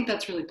I think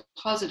that's really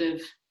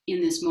positive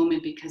in this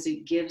moment because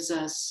it gives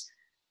us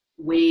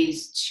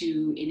ways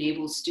to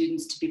enable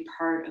students to be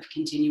part of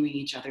continuing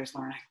each other's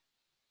learning.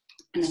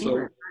 And I think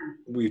So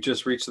we've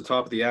just reached the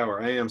top of the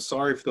hour. I am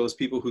sorry for those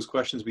people whose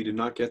questions we did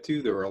not get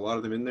to. There were a lot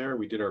of them in there.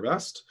 We did our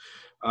best.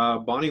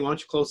 Bonnie, why don't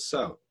you close us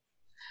out?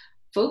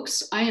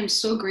 Folks, I am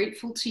so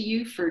grateful to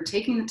you for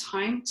taking the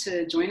time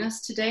to join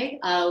us today.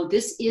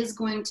 This is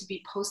going to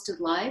be posted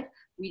live.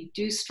 We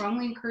do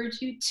strongly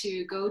encourage you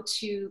to go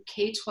to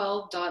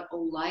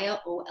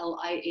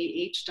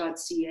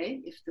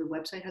k12.oliah.ca if the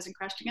website hasn't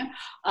crashed again,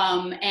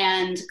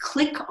 and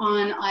click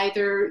on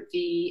either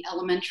the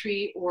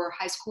elementary or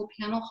high school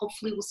panel.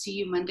 Hopefully we'll see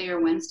you Monday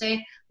or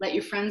Wednesday. Let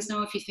your friends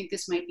know if you think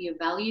this might be of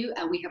value.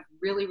 We have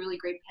really, really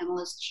great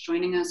panelists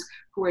joining us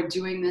who are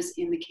doing this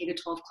in the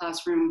K-12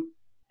 classroom.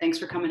 Thanks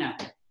for coming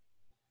out.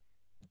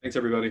 Thanks,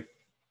 everybody.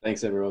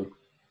 Thanks, everyone.